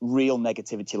sort of real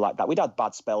negativity like that. We'd had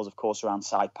bad spells, of course, around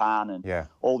Saipan and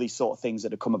all these sort of things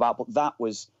that had come about, but that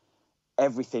was,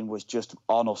 everything was just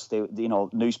on us.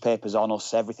 Newspapers on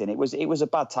us, everything. It was a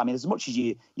bad time. I mean, as much as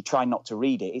you try not to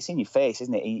read it, it's in your face,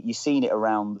 isn't it? You've seen it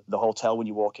around the hotel when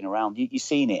you're walking around. You've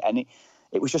seen it, and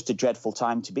it was just a dreadful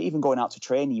time to be. Even going out to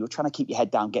training, you were trying to keep your head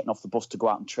down, getting off the bus to go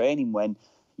out and training when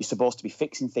you're supposed to be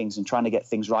fixing things and trying to get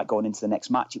things right going into the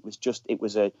next match. It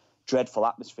was a dreadful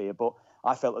atmosphere. But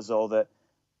I felt as though that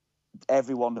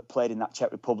everyone that played in that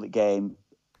Czech Republic game,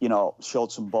 you know,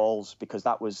 showed some balls, because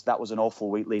that was an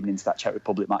awful week leading into that Czech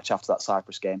Republic match after that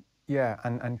Cyprus game. Yeah,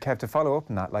 and Kev, to follow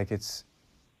up on that, it's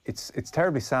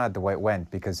terribly sad the way it went,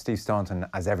 because Steve Staunton,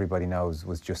 as everybody knows,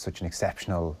 was just such an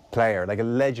exceptional player, like a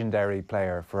legendary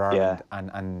player for Ireland,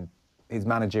 and his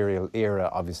managerial era,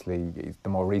 obviously, is the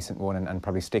more recent one, and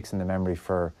probably sticks in the memory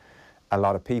for a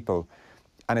lot of people.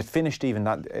 And it finished even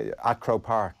that at Croke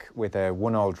Park with a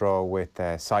 1-1 draw with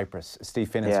Cyprus. Steve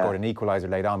Finnan scored an equaliser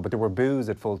late on, but there were boos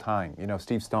at full time. You know,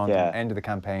 Steve Staunton, end of the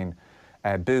campaign,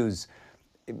 boos.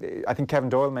 I think Kevin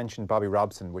Doyle mentioned Bobby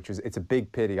Robson, it's a big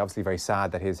pity. Obviously very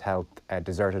sad that his health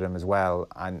deserted him as well,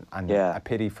 and a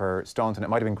pity for Staunton. It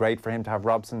might have been great for him to have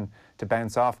Robson to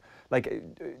bounce off.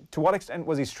 To what extent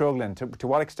was he struggling? To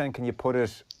what extent can you put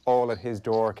it all at his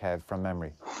door, Kev, from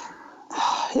memory?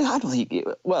 I don't think.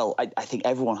 Well, I think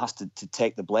everyone has to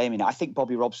take the blame in it. I think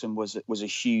Bobby Robson was a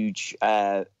huge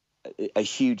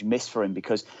miss for him,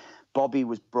 because Bobby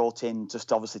was brought in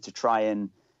just obviously to try and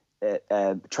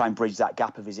bridge that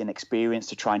gap of his inexperience,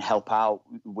 to try and help out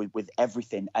with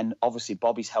everything. And obviously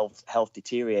Bobby's health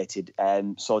deteriorated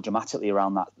so dramatically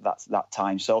around that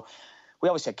time. So we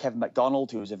obviously had Kevin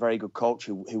MacDonald, who was a very good coach,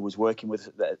 who was working with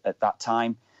at that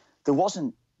time. There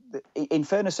wasn't, in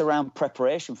fairness, around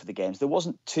preparation for the games, it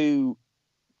wasn't too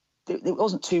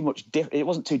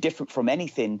different from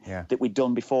anything that we'd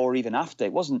done before or even after.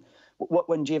 It wasn't,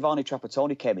 when Giovanni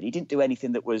Trapattoni came in, he didn't do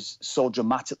anything that was so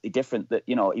dramatically different that,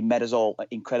 you know, he made us all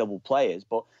incredible players,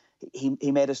 but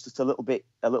he made us just a little bit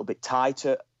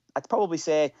tighter. I'd probably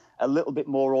say a little bit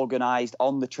more organised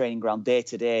on the training ground, day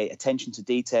to day, attention to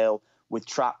detail. With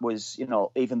Trap was, you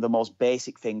know, even the most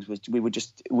basic things was we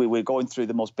were going through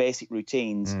the most basic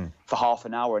routines for half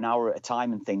an hour at a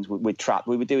time and things with Trap.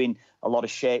 We were doing a lot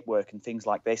of shape work and things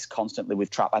like this constantly with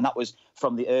Trap, and that was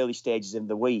from the early stages in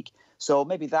the week. So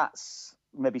maybe that's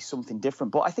something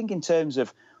different. But I think in terms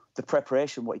of the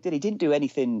preparation, what he didn't do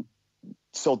anything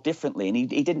so differently, and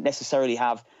he didn't necessarily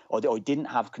have, or he didn't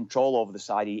have control over the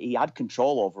side. He had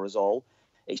control over us all.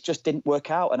 It just didn't work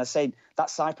out. And I say that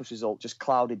Cyprus result just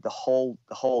clouded the whole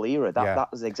era.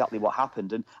 That was exactly what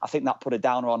happened, and I think that put a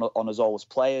downer on us all as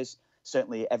players.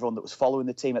 Certainly, everyone that was following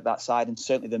the team at that side, and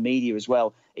certainly the media as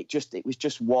well. It was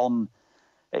just one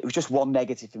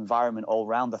negative environment all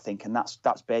round, I think, and that's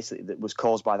basically that was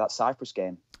caused by that Cyprus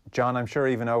game. John, I'm sure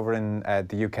even over in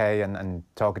the UK and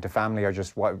talking to family or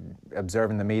just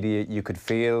observing the media, you could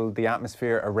feel the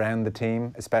atmosphere around the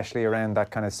team, especially around that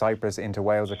kind of Cyprus into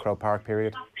Wales at Croke Park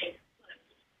period.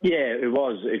 Yeah, it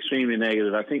was extremely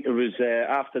negative. I think it was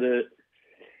after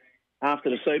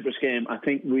the Cyprus game. I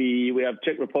think we have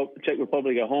Czech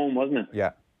Republic at home, wasn't it?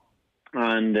 Yeah.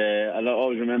 And I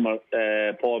always remember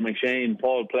Paul McShane.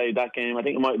 Paul played that game. I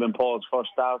think it might have been Paul's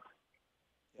first start,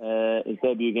 his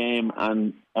debut game.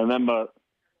 And I remember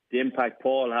the impact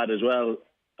Paul had as well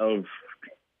of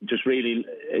just really,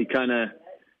 it kind of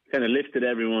lifted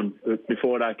everyone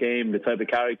before that game, the type of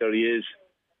character he is.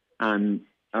 And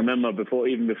I remember before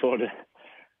the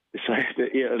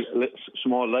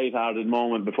small light-hearted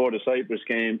moment before the Cyprus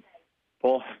game,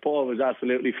 Paul was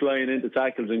absolutely flying into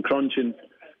tackles and crunching,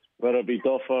 whether it be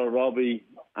Duffer, Robbie,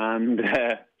 and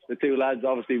the two lads.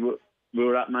 Obviously, we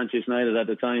were at Manchester United at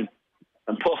the time,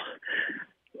 and Paul,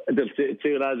 the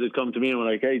two lads had come to me and were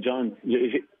like, "Hey, John, you're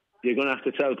going to have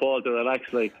to tell Paul to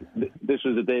relax. Like, this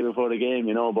was the day before the game,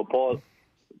 you know." But Paul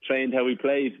trained how he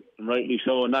played, and rightly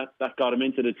so, and that got him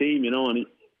into the team, you know. And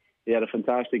he had a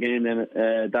fantastic game then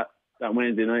that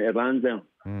Wednesday night at Lansdowne.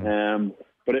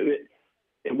 But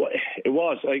it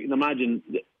was, I can imagine,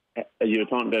 as you were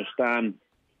talking about Stan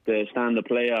the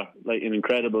player, like an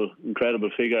incredible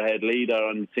figurehead leader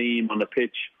on the team, on the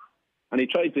pitch, and he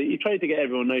tried to get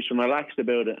everyone nice and relaxed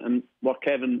about it. And what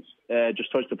Kevin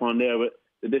just touched upon there, with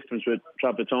the difference with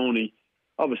Trapattoni,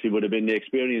 obviously would have been the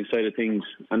experience side of things,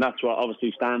 and that's what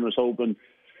obviously Stan was hoping,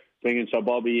 bringing Sir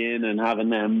Bobby in and having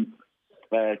them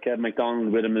Kevin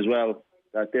McDonald with him as well,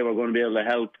 that they were going to be able to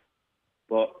help.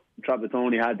 But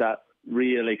Trapattoni had that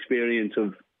real experience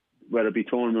of whether it be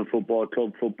tournament football,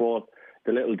 club football,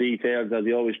 the little details, as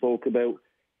he always spoke about,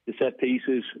 the set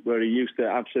pieces, where he used to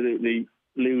absolutely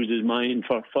lose his mind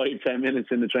for 5-10 minutes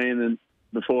in the training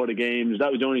before the games.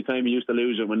 That was the only time he used to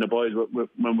lose it, when the boys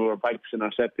when we were practicing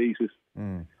our set pieces,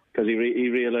 because he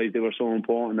realised they were so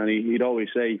important. And he'd always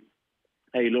say,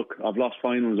 "Hey, look, I've lost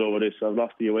finals over this. I've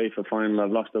lost the UEFA final. I've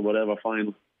lost the whatever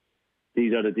final.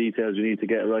 These are the details we need to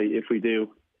get right. If we do,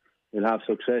 we'll have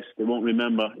success. They won't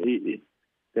remember.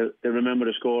 They remember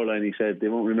the scoreline," he said. "They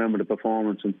won't remember the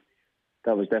performance." And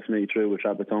that was definitely true with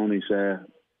Trapattoni's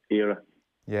era.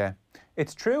 Yeah.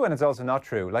 It's true, and it's also not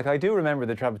true. Like, I do remember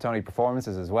the Trapattoni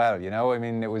performances as well, you know? I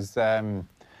mean, it was... I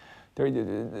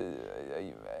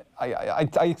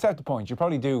accept the point. You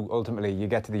probably do, ultimately. You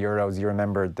get to the Euros, you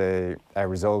remember the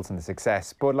results and the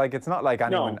success. But, like, it's not like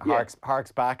anyone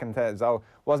harks back and says, "Oh,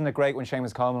 wasn't it great when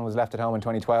Seamus Coleman was left at home in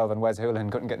 2012 and Wes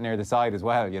Hoolahan couldn't get near the side as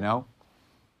well," you know?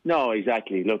 No,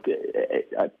 exactly. Look,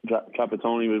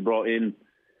 Trapattoni was brought in,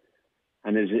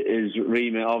 and his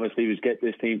remit obviously was get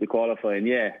this team to qualify. And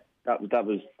yeah, that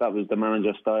was the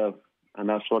manager's style, and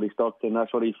that's what he stuck to, and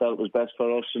that's what he felt was best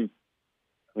for us. And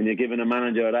when you're giving a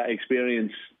manager that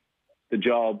experience the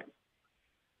job,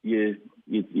 you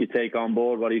take on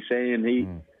board what he's saying.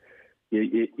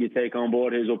 You take on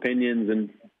board his opinions, and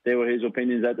they were his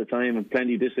opinions at the time, and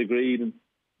plenty disagreed, and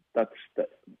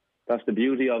that's the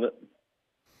beauty of it.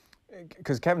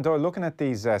 Because Kevin Doyle, looking at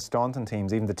these Staunton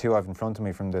teams, even the two I've in front of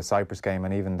me from the Cyprus game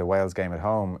and even the Wales game at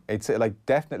home, it's like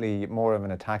definitely more of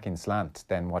an attacking slant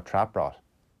than what Trapp brought.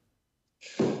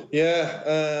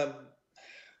 Yeah,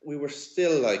 we were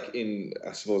still like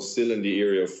still in the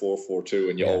era of 4-4-2,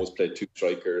 and you always played two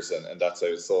strikers, and that's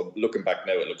how. So looking back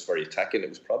now, it looks very attacking. It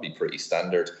was probably pretty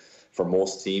standard for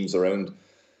most teams around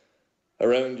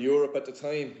Europe at the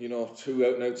time, you know, two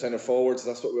out-and-out centre forwards.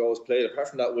 That's what we always played. Apart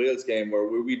from that Wales game where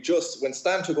we just, when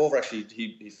Stan took over, actually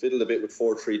he fiddled a bit with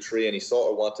 4-3-3, and he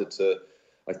sort of wanted to,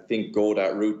 I think, go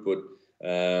that route, but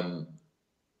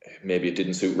maybe it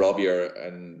didn't suit Robbie,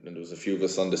 and there was a few of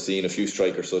us on the scene, a few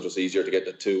strikers, so it was easier to get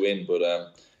the two in. But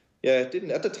yeah, it didn't.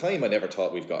 At the time, I never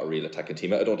thought we've got a real attacking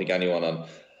team. I don't think anyone on,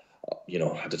 you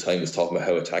know, at the time was talking about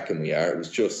how attacking we are. It was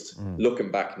just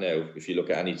looking back now, if you look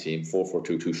at any team,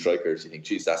 4-4-2, two strikers, you think,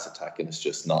 geez, that's attacking. It's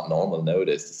just not normal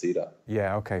nowadays to see that.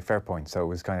 Yeah, okay, fair point. So it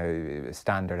was kind of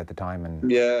standard at the time, and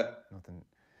nothing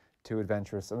too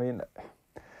adventurous. I mean,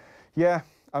 yeah,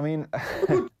 I mean,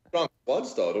 strong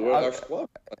squads though. Our squad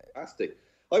was fantastic.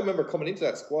 I remember coming into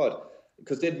that squad.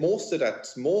 because they'd most of that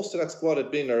squad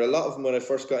had been, or a lot of them when I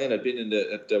first got in, had been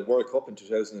at the World Cup in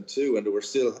 2002, and there were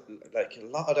still like a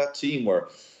lot of that team were,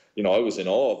 you know, I was in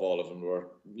awe of all of them. Were,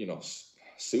 you know,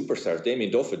 superstars.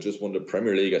 Damien Duff had just won the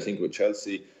Premier League, I think, with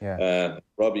Chelsea. Yeah.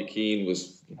 Robbie Keane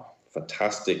was, you know,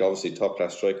 fantastic, obviously top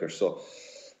class striker. So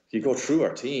you go through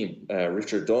our team,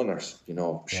 Richard Dunners, you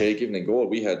know, Shea Given in goal.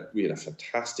 We had a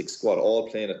fantastic squad, all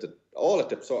playing at the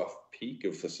sort of peak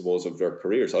of, I suppose, of their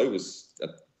careers. I was,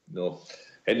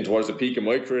 heading towards the peak of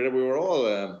my career. We were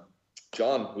all,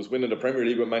 John was winning the Premier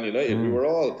League with Man United. We were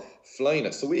all flying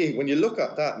it. So when you look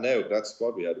at that now, that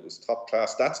squad we had, it was top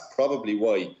class. That's probably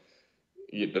why.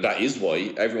 That is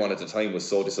why everyone at the time was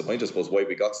so disappointed, I suppose, why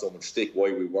we got so much stick,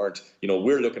 why we weren't, you know,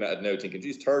 we're looking at it now thinking,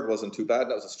 geez, third wasn't too bad,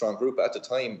 that was a strong group. But at the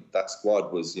time, that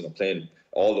squad was, you know, playing,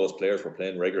 all those players were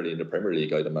playing regularly in the Premier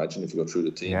League, I'd imagine, if you go through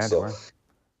the team. Yeah, so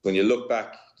when you look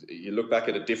back at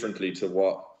it differently to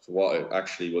what it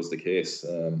actually was the case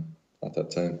at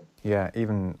that time. Yeah,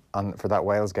 even for that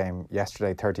Wales game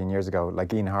yesterday, 13 years ago,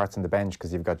 like Ian Hart's on the bench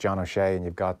because you've got John O'Shea and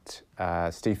you've got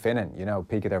Steve Finnan, you know,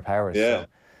 peak of their powers. Yeah. So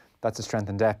that's a strength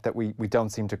and depth that we don't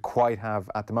seem to quite have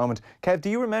at the moment. Kev,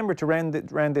 do you remember, to round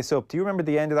this up, do you remember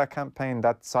the end of that campaign,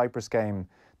 that Cyprus game,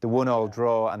 the 1-1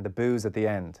 draw and the boos at the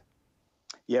end?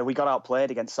 Yeah, we got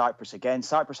outplayed against Cyprus again.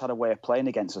 Cyprus had a way of playing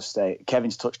against us.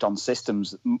 Kevin's touched on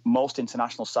systems. Most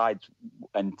international sides,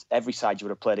 and every side you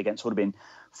would have played against, would have been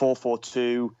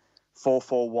 4-4-2,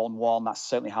 4-4-1-1. That's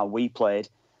certainly how we played.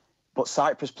 But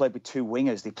Cyprus played with two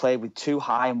wingers. They played with two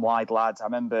high and wide lads. I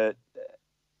remember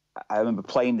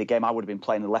playing the game. I would have been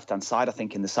playing the left-hand side, I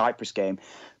think, in the Cyprus game,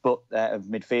 but of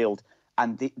midfield.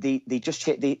 And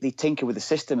they tinker with the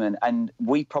system, and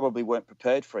we probably weren't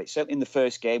prepared for it. Certainly in the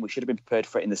first game, we should have been prepared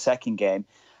for it in the second game.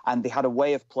 And they had a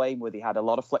way of playing where they had a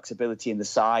lot of flexibility in the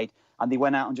side, and they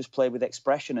went out and just played with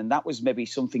expression. And that was maybe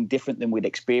something different than we'd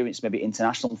experienced maybe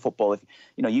international football. If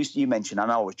you know, you mentioned, I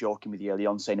know I was joking with you early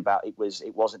on saying about it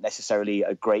wasn't necessarily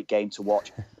a great game to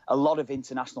watch. A lot of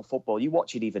international football, you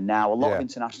watch it even now, a lot of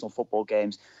international football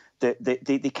games,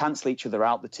 they cancel each other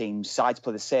out, the teams. Sides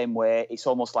play the same way. It's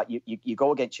almost like you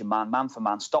go against your man for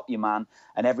man, stop your man,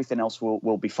 and everything else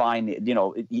will be fine. You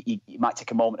know, you might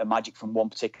take a moment of magic from one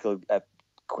particular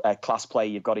class player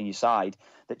you've got in your side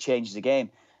that changes the game.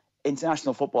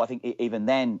 International football, I think, even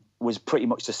then was pretty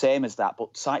much the same as that,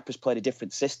 but Cyprus played a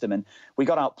different system, and we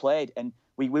got outplayed, and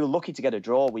we were lucky to get a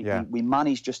draw. We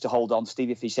managed just to hold on.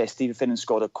 Stevie Finnan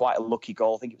scored quite a lucky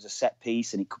goal. I think it was a set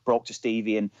piece, and it broke to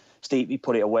Stevie, and Stevie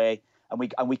put it away, and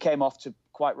we came off to,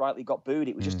 quite rightly, got booed.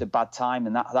 It was just a bad time,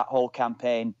 and that whole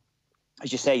campaign,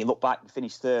 as you say, you look back and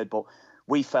finished third, but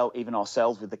we felt, even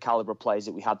ourselves, with the calibre of players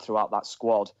that we had throughout that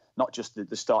squad, not just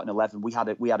the starting 11, we had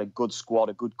a good squad,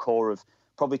 a good core of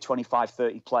probably 25,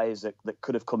 30 players that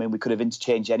could have come in. We could have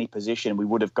interchanged any position. We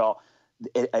would have got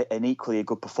an equally a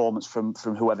good performance from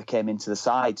whoever came into the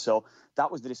side. So that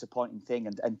was the disappointing thing.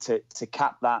 And to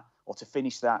cap that, or to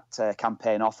finish that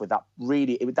campaign off with that,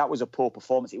 that was a poor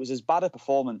performance. It was as bad a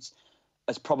performance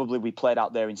as probably we played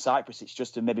out there in Cyprus. It's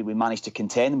just that maybe we managed to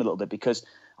contain them a little bit, because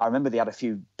I remember they had a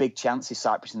few big chances,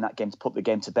 Cyprus, in that game, to put the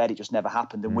game to bed. It just never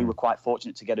happened, and we were quite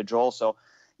fortunate to get a draw. So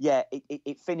yeah,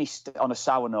 it finished on a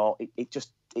sour note.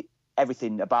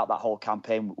 Everything about that whole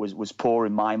campaign was poor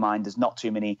in my mind. There's not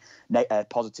too many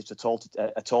positives at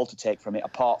all to take from it,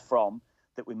 apart from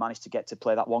that we managed to get to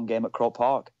play that one game at Croke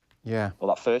Park. Yeah. Well,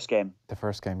 that first game. The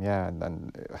first game, yeah.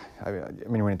 And I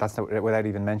mean, that's not, without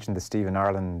even mentioning the Stephen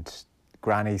Ireland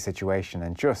granny situation,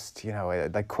 and just, you know,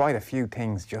 like quite a few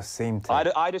things just seem to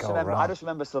I just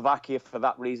remember Slovakia for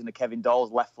that reason, of Kevin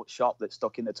Doyle's left foot shot that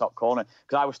stuck in the top corner,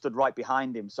 because I was stood right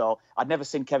behind him, so I'd never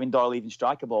seen Kevin Doyle even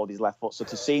strike a ball with his left foot. So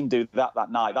to see him do that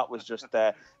night, that was just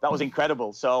that was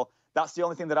incredible. So that's the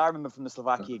only thing that I remember from the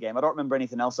Slovakia game. I don't remember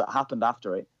anything else that happened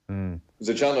after it. It was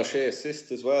a John O'Shea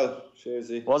assist as well.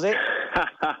 Shazy. Was it?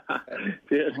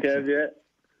 Yes, Kev,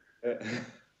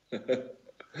 yeah.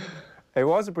 It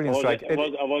was a brilliant strike.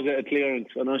 Was it a clearance?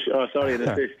 Sorry, an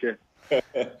assist,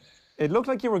 yeah. It looked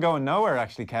like you were going nowhere,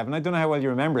 actually, Kevin. I don't know how well you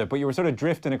remember it, but you were sort of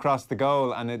drifting across the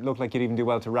goal, and it looked like you'd even do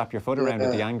well to wrap your foot around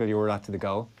at the angle you were at to the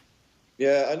goal.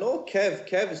 Yeah, I know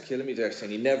Kev is killing me there,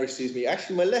 saying he never sees me.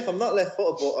 Actually, I'm not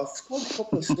left-footed, but I've scored a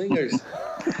couple of swingers.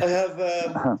 I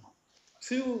have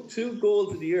two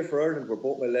goals of the year for Ireland were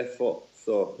both my left foot.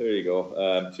 So there you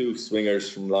go, two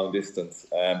swingers from long distance.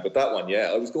 But that one, yeah,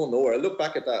 I was going nowhere. I look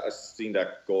back at that, I've seen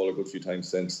that goal a good few times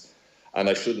since, and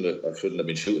I shouldn't have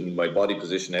been shooting my body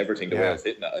position, everything the way I was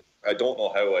hitting it. I don't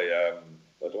know how I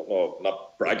don't know,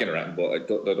 not bragging around, but I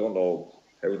don't know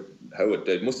how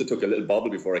it must have took a little bobble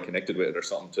before I connected with it or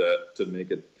something to make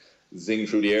it zing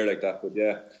through the air like that. But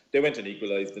yeah, they went and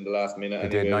equalised in the last minute.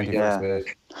 They anyway. did, 91st minute.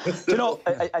 Do you know,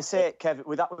 I say it, Kev,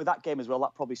 with that game as well,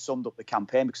 that probably summed up the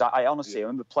campaign, because I honestly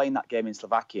remember playing that game in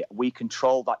Slovakia. We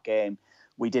controlled that game.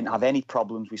 We didn't have any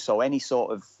problems. We saw any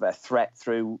sort of threat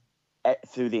through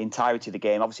the entirety of the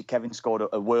game. Obviously, Kevin scored a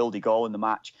worldy goal in the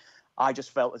match. I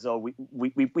just felt as though we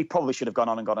probably should have gone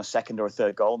on and got a second or a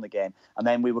third goal in the game. And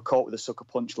then we were caught with a sucker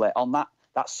punch late on that.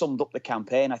 That summed up the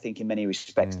campaign, I think, in many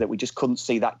respects, that we just couldn't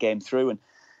see that game through. And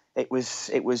it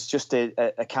was just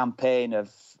a campaign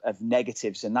of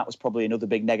negatives. And that was probably another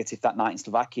big negative that night in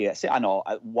Slovakia. I know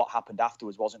what happened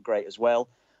afterwards wasn't great as well.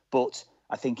 But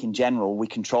I think in general, we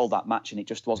controlled that match and it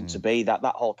just wasn't to be. That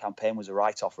whole campaign was a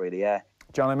write-off, really, yeah.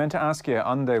 John, I meant to ask you,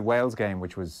 on the Wales game,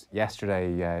 which was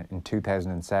yesterday in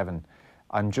 2007,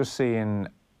 I'm just seeing,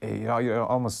 you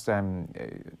almost,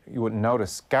 you wouldn't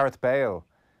notice, Gareth Bale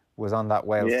was on that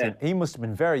Wales team. He must have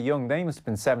been very young then. He must have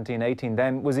been 17, 18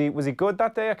 then. Was he good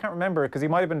that day? I can't remember, because he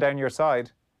might have been down your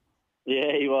side.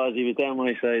 Yeah, he was. He was down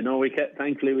my side. No,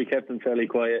 thankfully we kept him fairly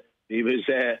quiet. He was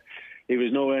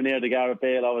nowhere near the Gareth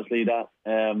Bale, obviously, that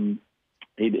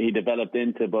he developed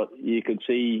into, but you could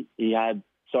see he had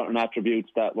certain attributes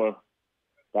that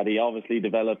he obviously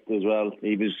developed as well.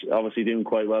 He was obviously doing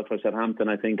quite well for Southampton,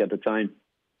 I think, at the time.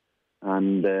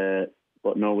 And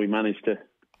but no, we managed to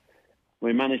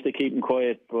keep him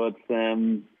quiet. But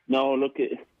no, look,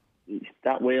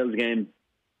 that Wales game,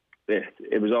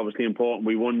 it was obviously important.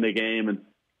 We won the game, and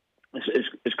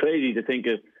it's crazy to think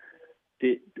of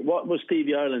what was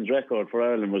Stevie Ireland's record for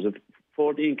Ireland? Was it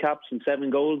 14 caps and 7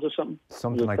 goals or something?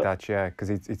 Something like that, yeah. Because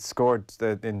he'd scored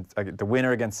the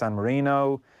winner against San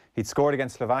Marino. He'd scored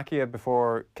against Slovakia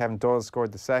before Kevin Doyle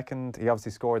scored the second. He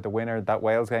obviously scored the winner that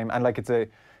Wales game, and like it's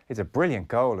a brilliant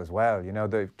goal as well. You know,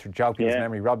 to jog people's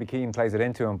memory, Robbie Keane plays it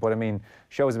into him, but I mean,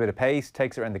 shows a bit of pace,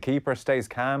 takes it around the keeper, stays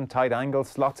calm, tight angle,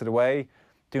 slots it away,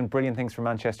 doing brilliant things for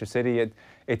Manchester City.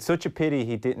 It's such a pity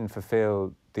he didn't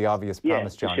fulfil the obvious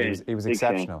promise, John. He was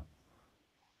exceptional.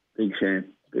 Big shame.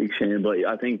 But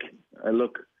I think,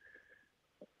 look,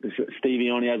 Stevie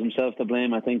only has himself to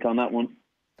blame, I think, on that one.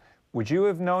 Would you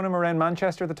have known him around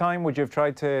Manchester at the time? Would you have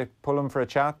tried to pull him for a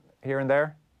chat here and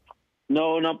there?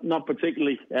 No, not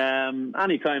particularly.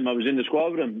 Any time I was in the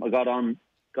squad with him, I got on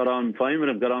fine with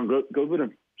him, got on good with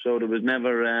him. So there was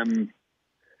never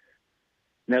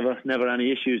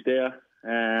any issues there.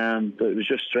 But it was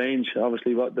just strange,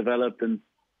 obviously, what developed, and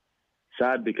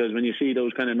sad, because when you see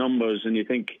those kind of numbers and you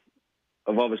think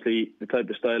of obviously the type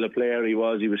of style of player he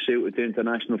was suited to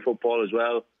international football as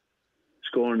well,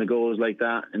 scoring the goals like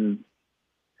that, and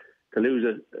to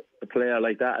lose a player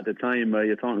like that at the time where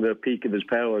you're talking about a peak of his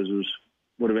powers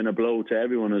would have been a blow to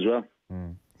everyone as well.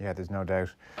 Yeah, there's no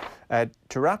doubt.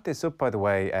 To wrap this up, by the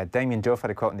way, Damien Duff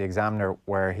had a quote in the Examiner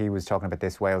where he was talking about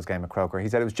this Wales game at Croker. He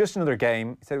said it was just another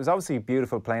game. He said it was obviously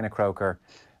beautiful playing at Croker,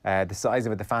 the size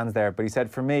of it, the fans there. But he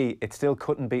said, for me, it still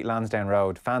couldn't beat Lansdowne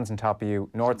Road. Fans on top of you,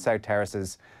 north-south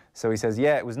terraces. So he says,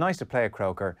 yeah, it was nice to play at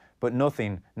Croker, but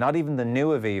nothing, not even the new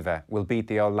Aviva, will beat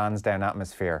the old Lansdowne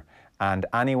atmosphere. And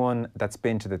anyone that's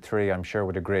been to the three, I'm sure,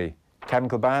 would agree. Kevin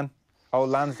Kilbane,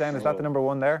 old Lansdowne, is that the number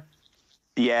one there?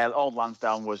 Yeah, Old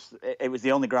Lansdowne was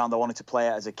the only ground I wanted to play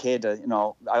at as a kid.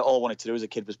 All I wanted to do as a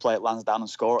kid was play at Lansdowne and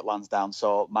score at Lansdowne.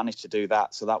 So managed to do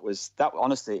that. So that was that.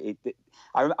 Honestly,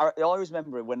 I always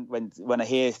remember when I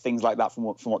hear things like that from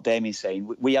what Damien's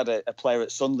saying. We had a player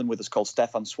at Sunderland with us called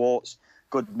Stefan Schwartz,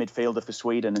 good midfielder for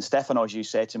Sweden. And Stefan always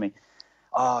used to say to me,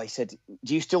 he said,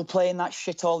 "Do you still play in that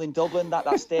shithole in Dublin,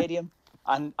 that stadium?"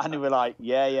 And we were like,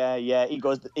 yeah. He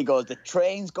goes, the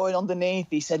train's going underneath.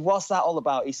 He said, what's that all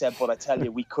about? He said, but I tell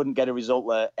you, we couldn't get a result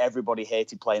there. Everybody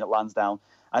hated playing at Lansdowne.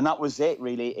 And that was it,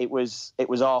 really. It was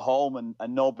our home,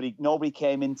 and nobody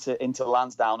came into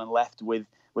Lansdowne and left with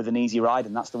an easy ride.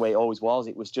 And that's the way it always was.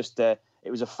 It was just it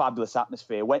was a fabulous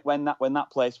atmosphere. When that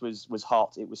place was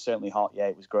hot, it was certainly hot. Yeah,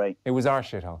 it was great. It was our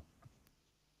shithole.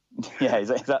 Yeah, is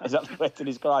that the way to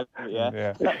describe it?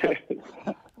 Yeah.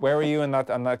 Where were you in that?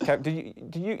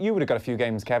 You would have got a few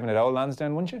games, Kevin, at Old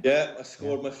Lansdowne, wouldn't you? Yeah, I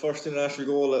scored my first international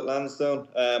goal at Lansdowne.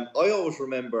 I always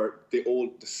remember the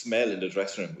smell in the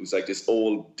dressing room. It was like this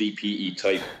old DPE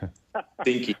type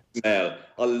stinky smell.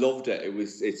 I loved it.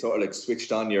 It sort of like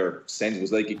switched on your sense. It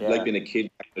was like being a kid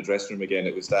back in the dressing room again.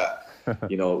 It was that,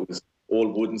 it was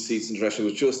old wooden seats in the dressing room.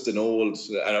 It was just an old,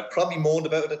 and I probably moaned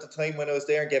about it at the time when I was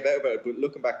there and gave out about it. But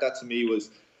looking back, that to me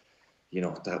was,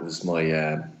 that was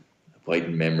my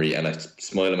abiding memory, and I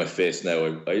smile on my face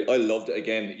now. I loved it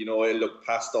again. I look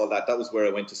past all that. That was where I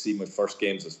went to see my first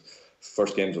games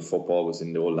of football was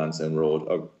in the old Lansdowne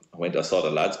Road. I saw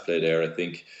the lads play there, I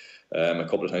think, a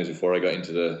couple of times before I got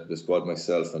into the squad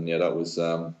myself, and yeah, that was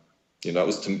You know,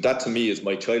 that to me is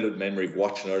my childhood memory of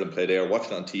watching Ireland play there,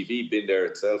 watching on TV, being there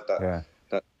itself. That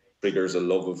triggers a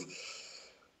love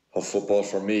of football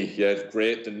for me. Yeah, it's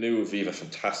great. The new Aviva,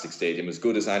 fantastic stadium, as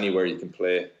good as anywhere you can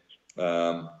play.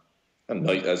 And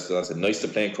as I said, nice to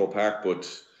play in Croke Park, but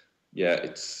yeah,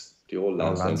 it's the old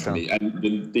Lansdowne for me.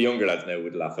 And the younger lads now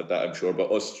would laugh at that, I'm sure.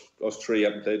 But us three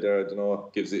haven't played there. I don't know.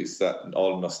 Gives it that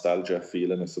all nostalgia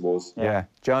feeling, I suppose. Yeah.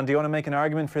 John, do you want to make an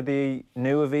argument for the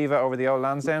new Aviva over the old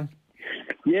Lansdowne?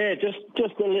 Yeah, just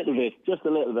a little bit.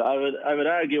 I would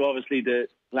argue, obviously, that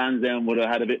Lansdowne would have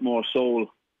had a bit more soul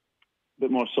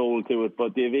to it.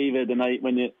 But the Aviva, the night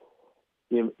when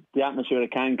the atmosphere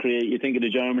it can create, you think of the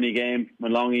Germany game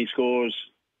when Longy scores,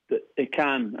 it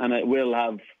can and it will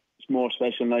have more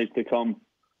special nights to come.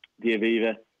 The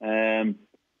Aviva,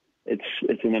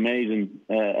 it's an amazing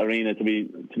arena to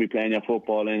be playing your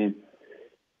football in. And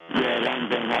yeah,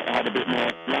 Lansdowne had a bit more.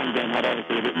 Lansdowne had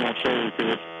obviously a bit more soul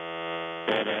to it.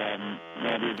 But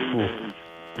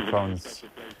the phone's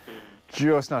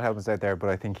just not helping us out there, but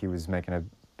I think he was making a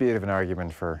bit of an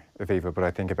argument for Aviva, but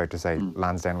I think about to say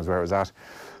Lansdowne was where it was at.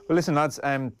 Well, listen, lads,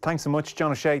 thanks so much.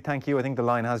 John O'Shea, thank you. I think the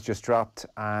line has just dropped.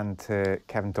 And to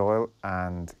Kevin Doyle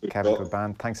and Kevin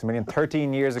Kilbane, thanks a million.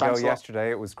 13 years ago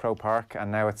yesterday, it was Croke Park,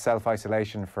 and now it's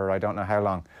self-isolation for I don't know how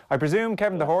long. I presume,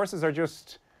 Kevin, the horses are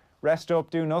just rest up,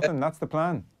 do nothing. That's the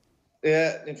plan.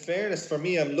 Yeah, in fairness, for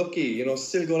me, I'm lucky. You know,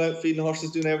 still going out feeding horses,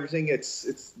 doing everything.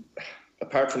 It's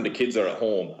apart from the kids are at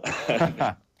home.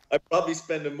 I'm probably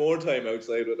spending more time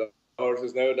outside with the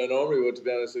horses now than I normally would, to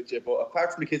be honest with you. But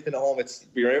apart from the kids being at home,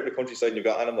 you're out in the countryside and you've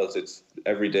got animals. It's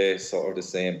every day sort of the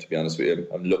same, to be honest with you.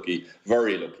 I'm lucky,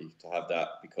 very lucky to have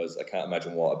that, because I can't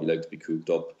imagine what it'd be like to be cooped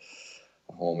up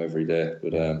at home every day.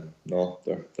 But no,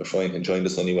 they're fine, enjoying the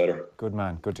sunny weather. Good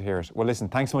man, good to hear it. Well, listen,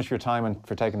 thanks so much for your time and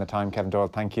for taking the time, Kevin Doyle.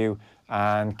 Thank you.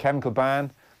 And Kevin Kilbane,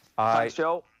 thanks,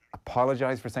 Joe.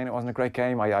 Apologise for saying it wasn't a great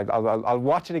game. I'll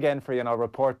watch it again for you and I'll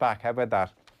report back. How about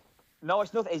that? No,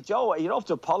 it's nothing. Joe, you don't have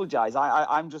to apologise.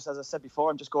 I'm just, as I said before,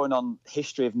 I'm just going on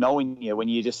history of knowing you. When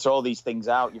you just throw these things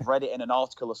out, you've read it in an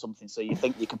article or something, so you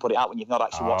think you can put it out when you've not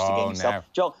actually watched the game yourself.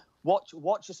 Joe,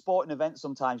 watch a sporting event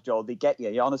sometimes, Joe. They get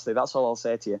you. Honestly, that's all I'll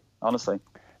say to you. Honestly.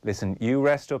 Listen, you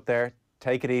rest up there.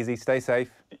 Take it easy. Stay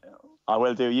safe. I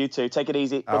will do. You too. Take it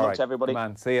easy. Good luck to everybody.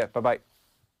 Man, see ya. Bye-bye.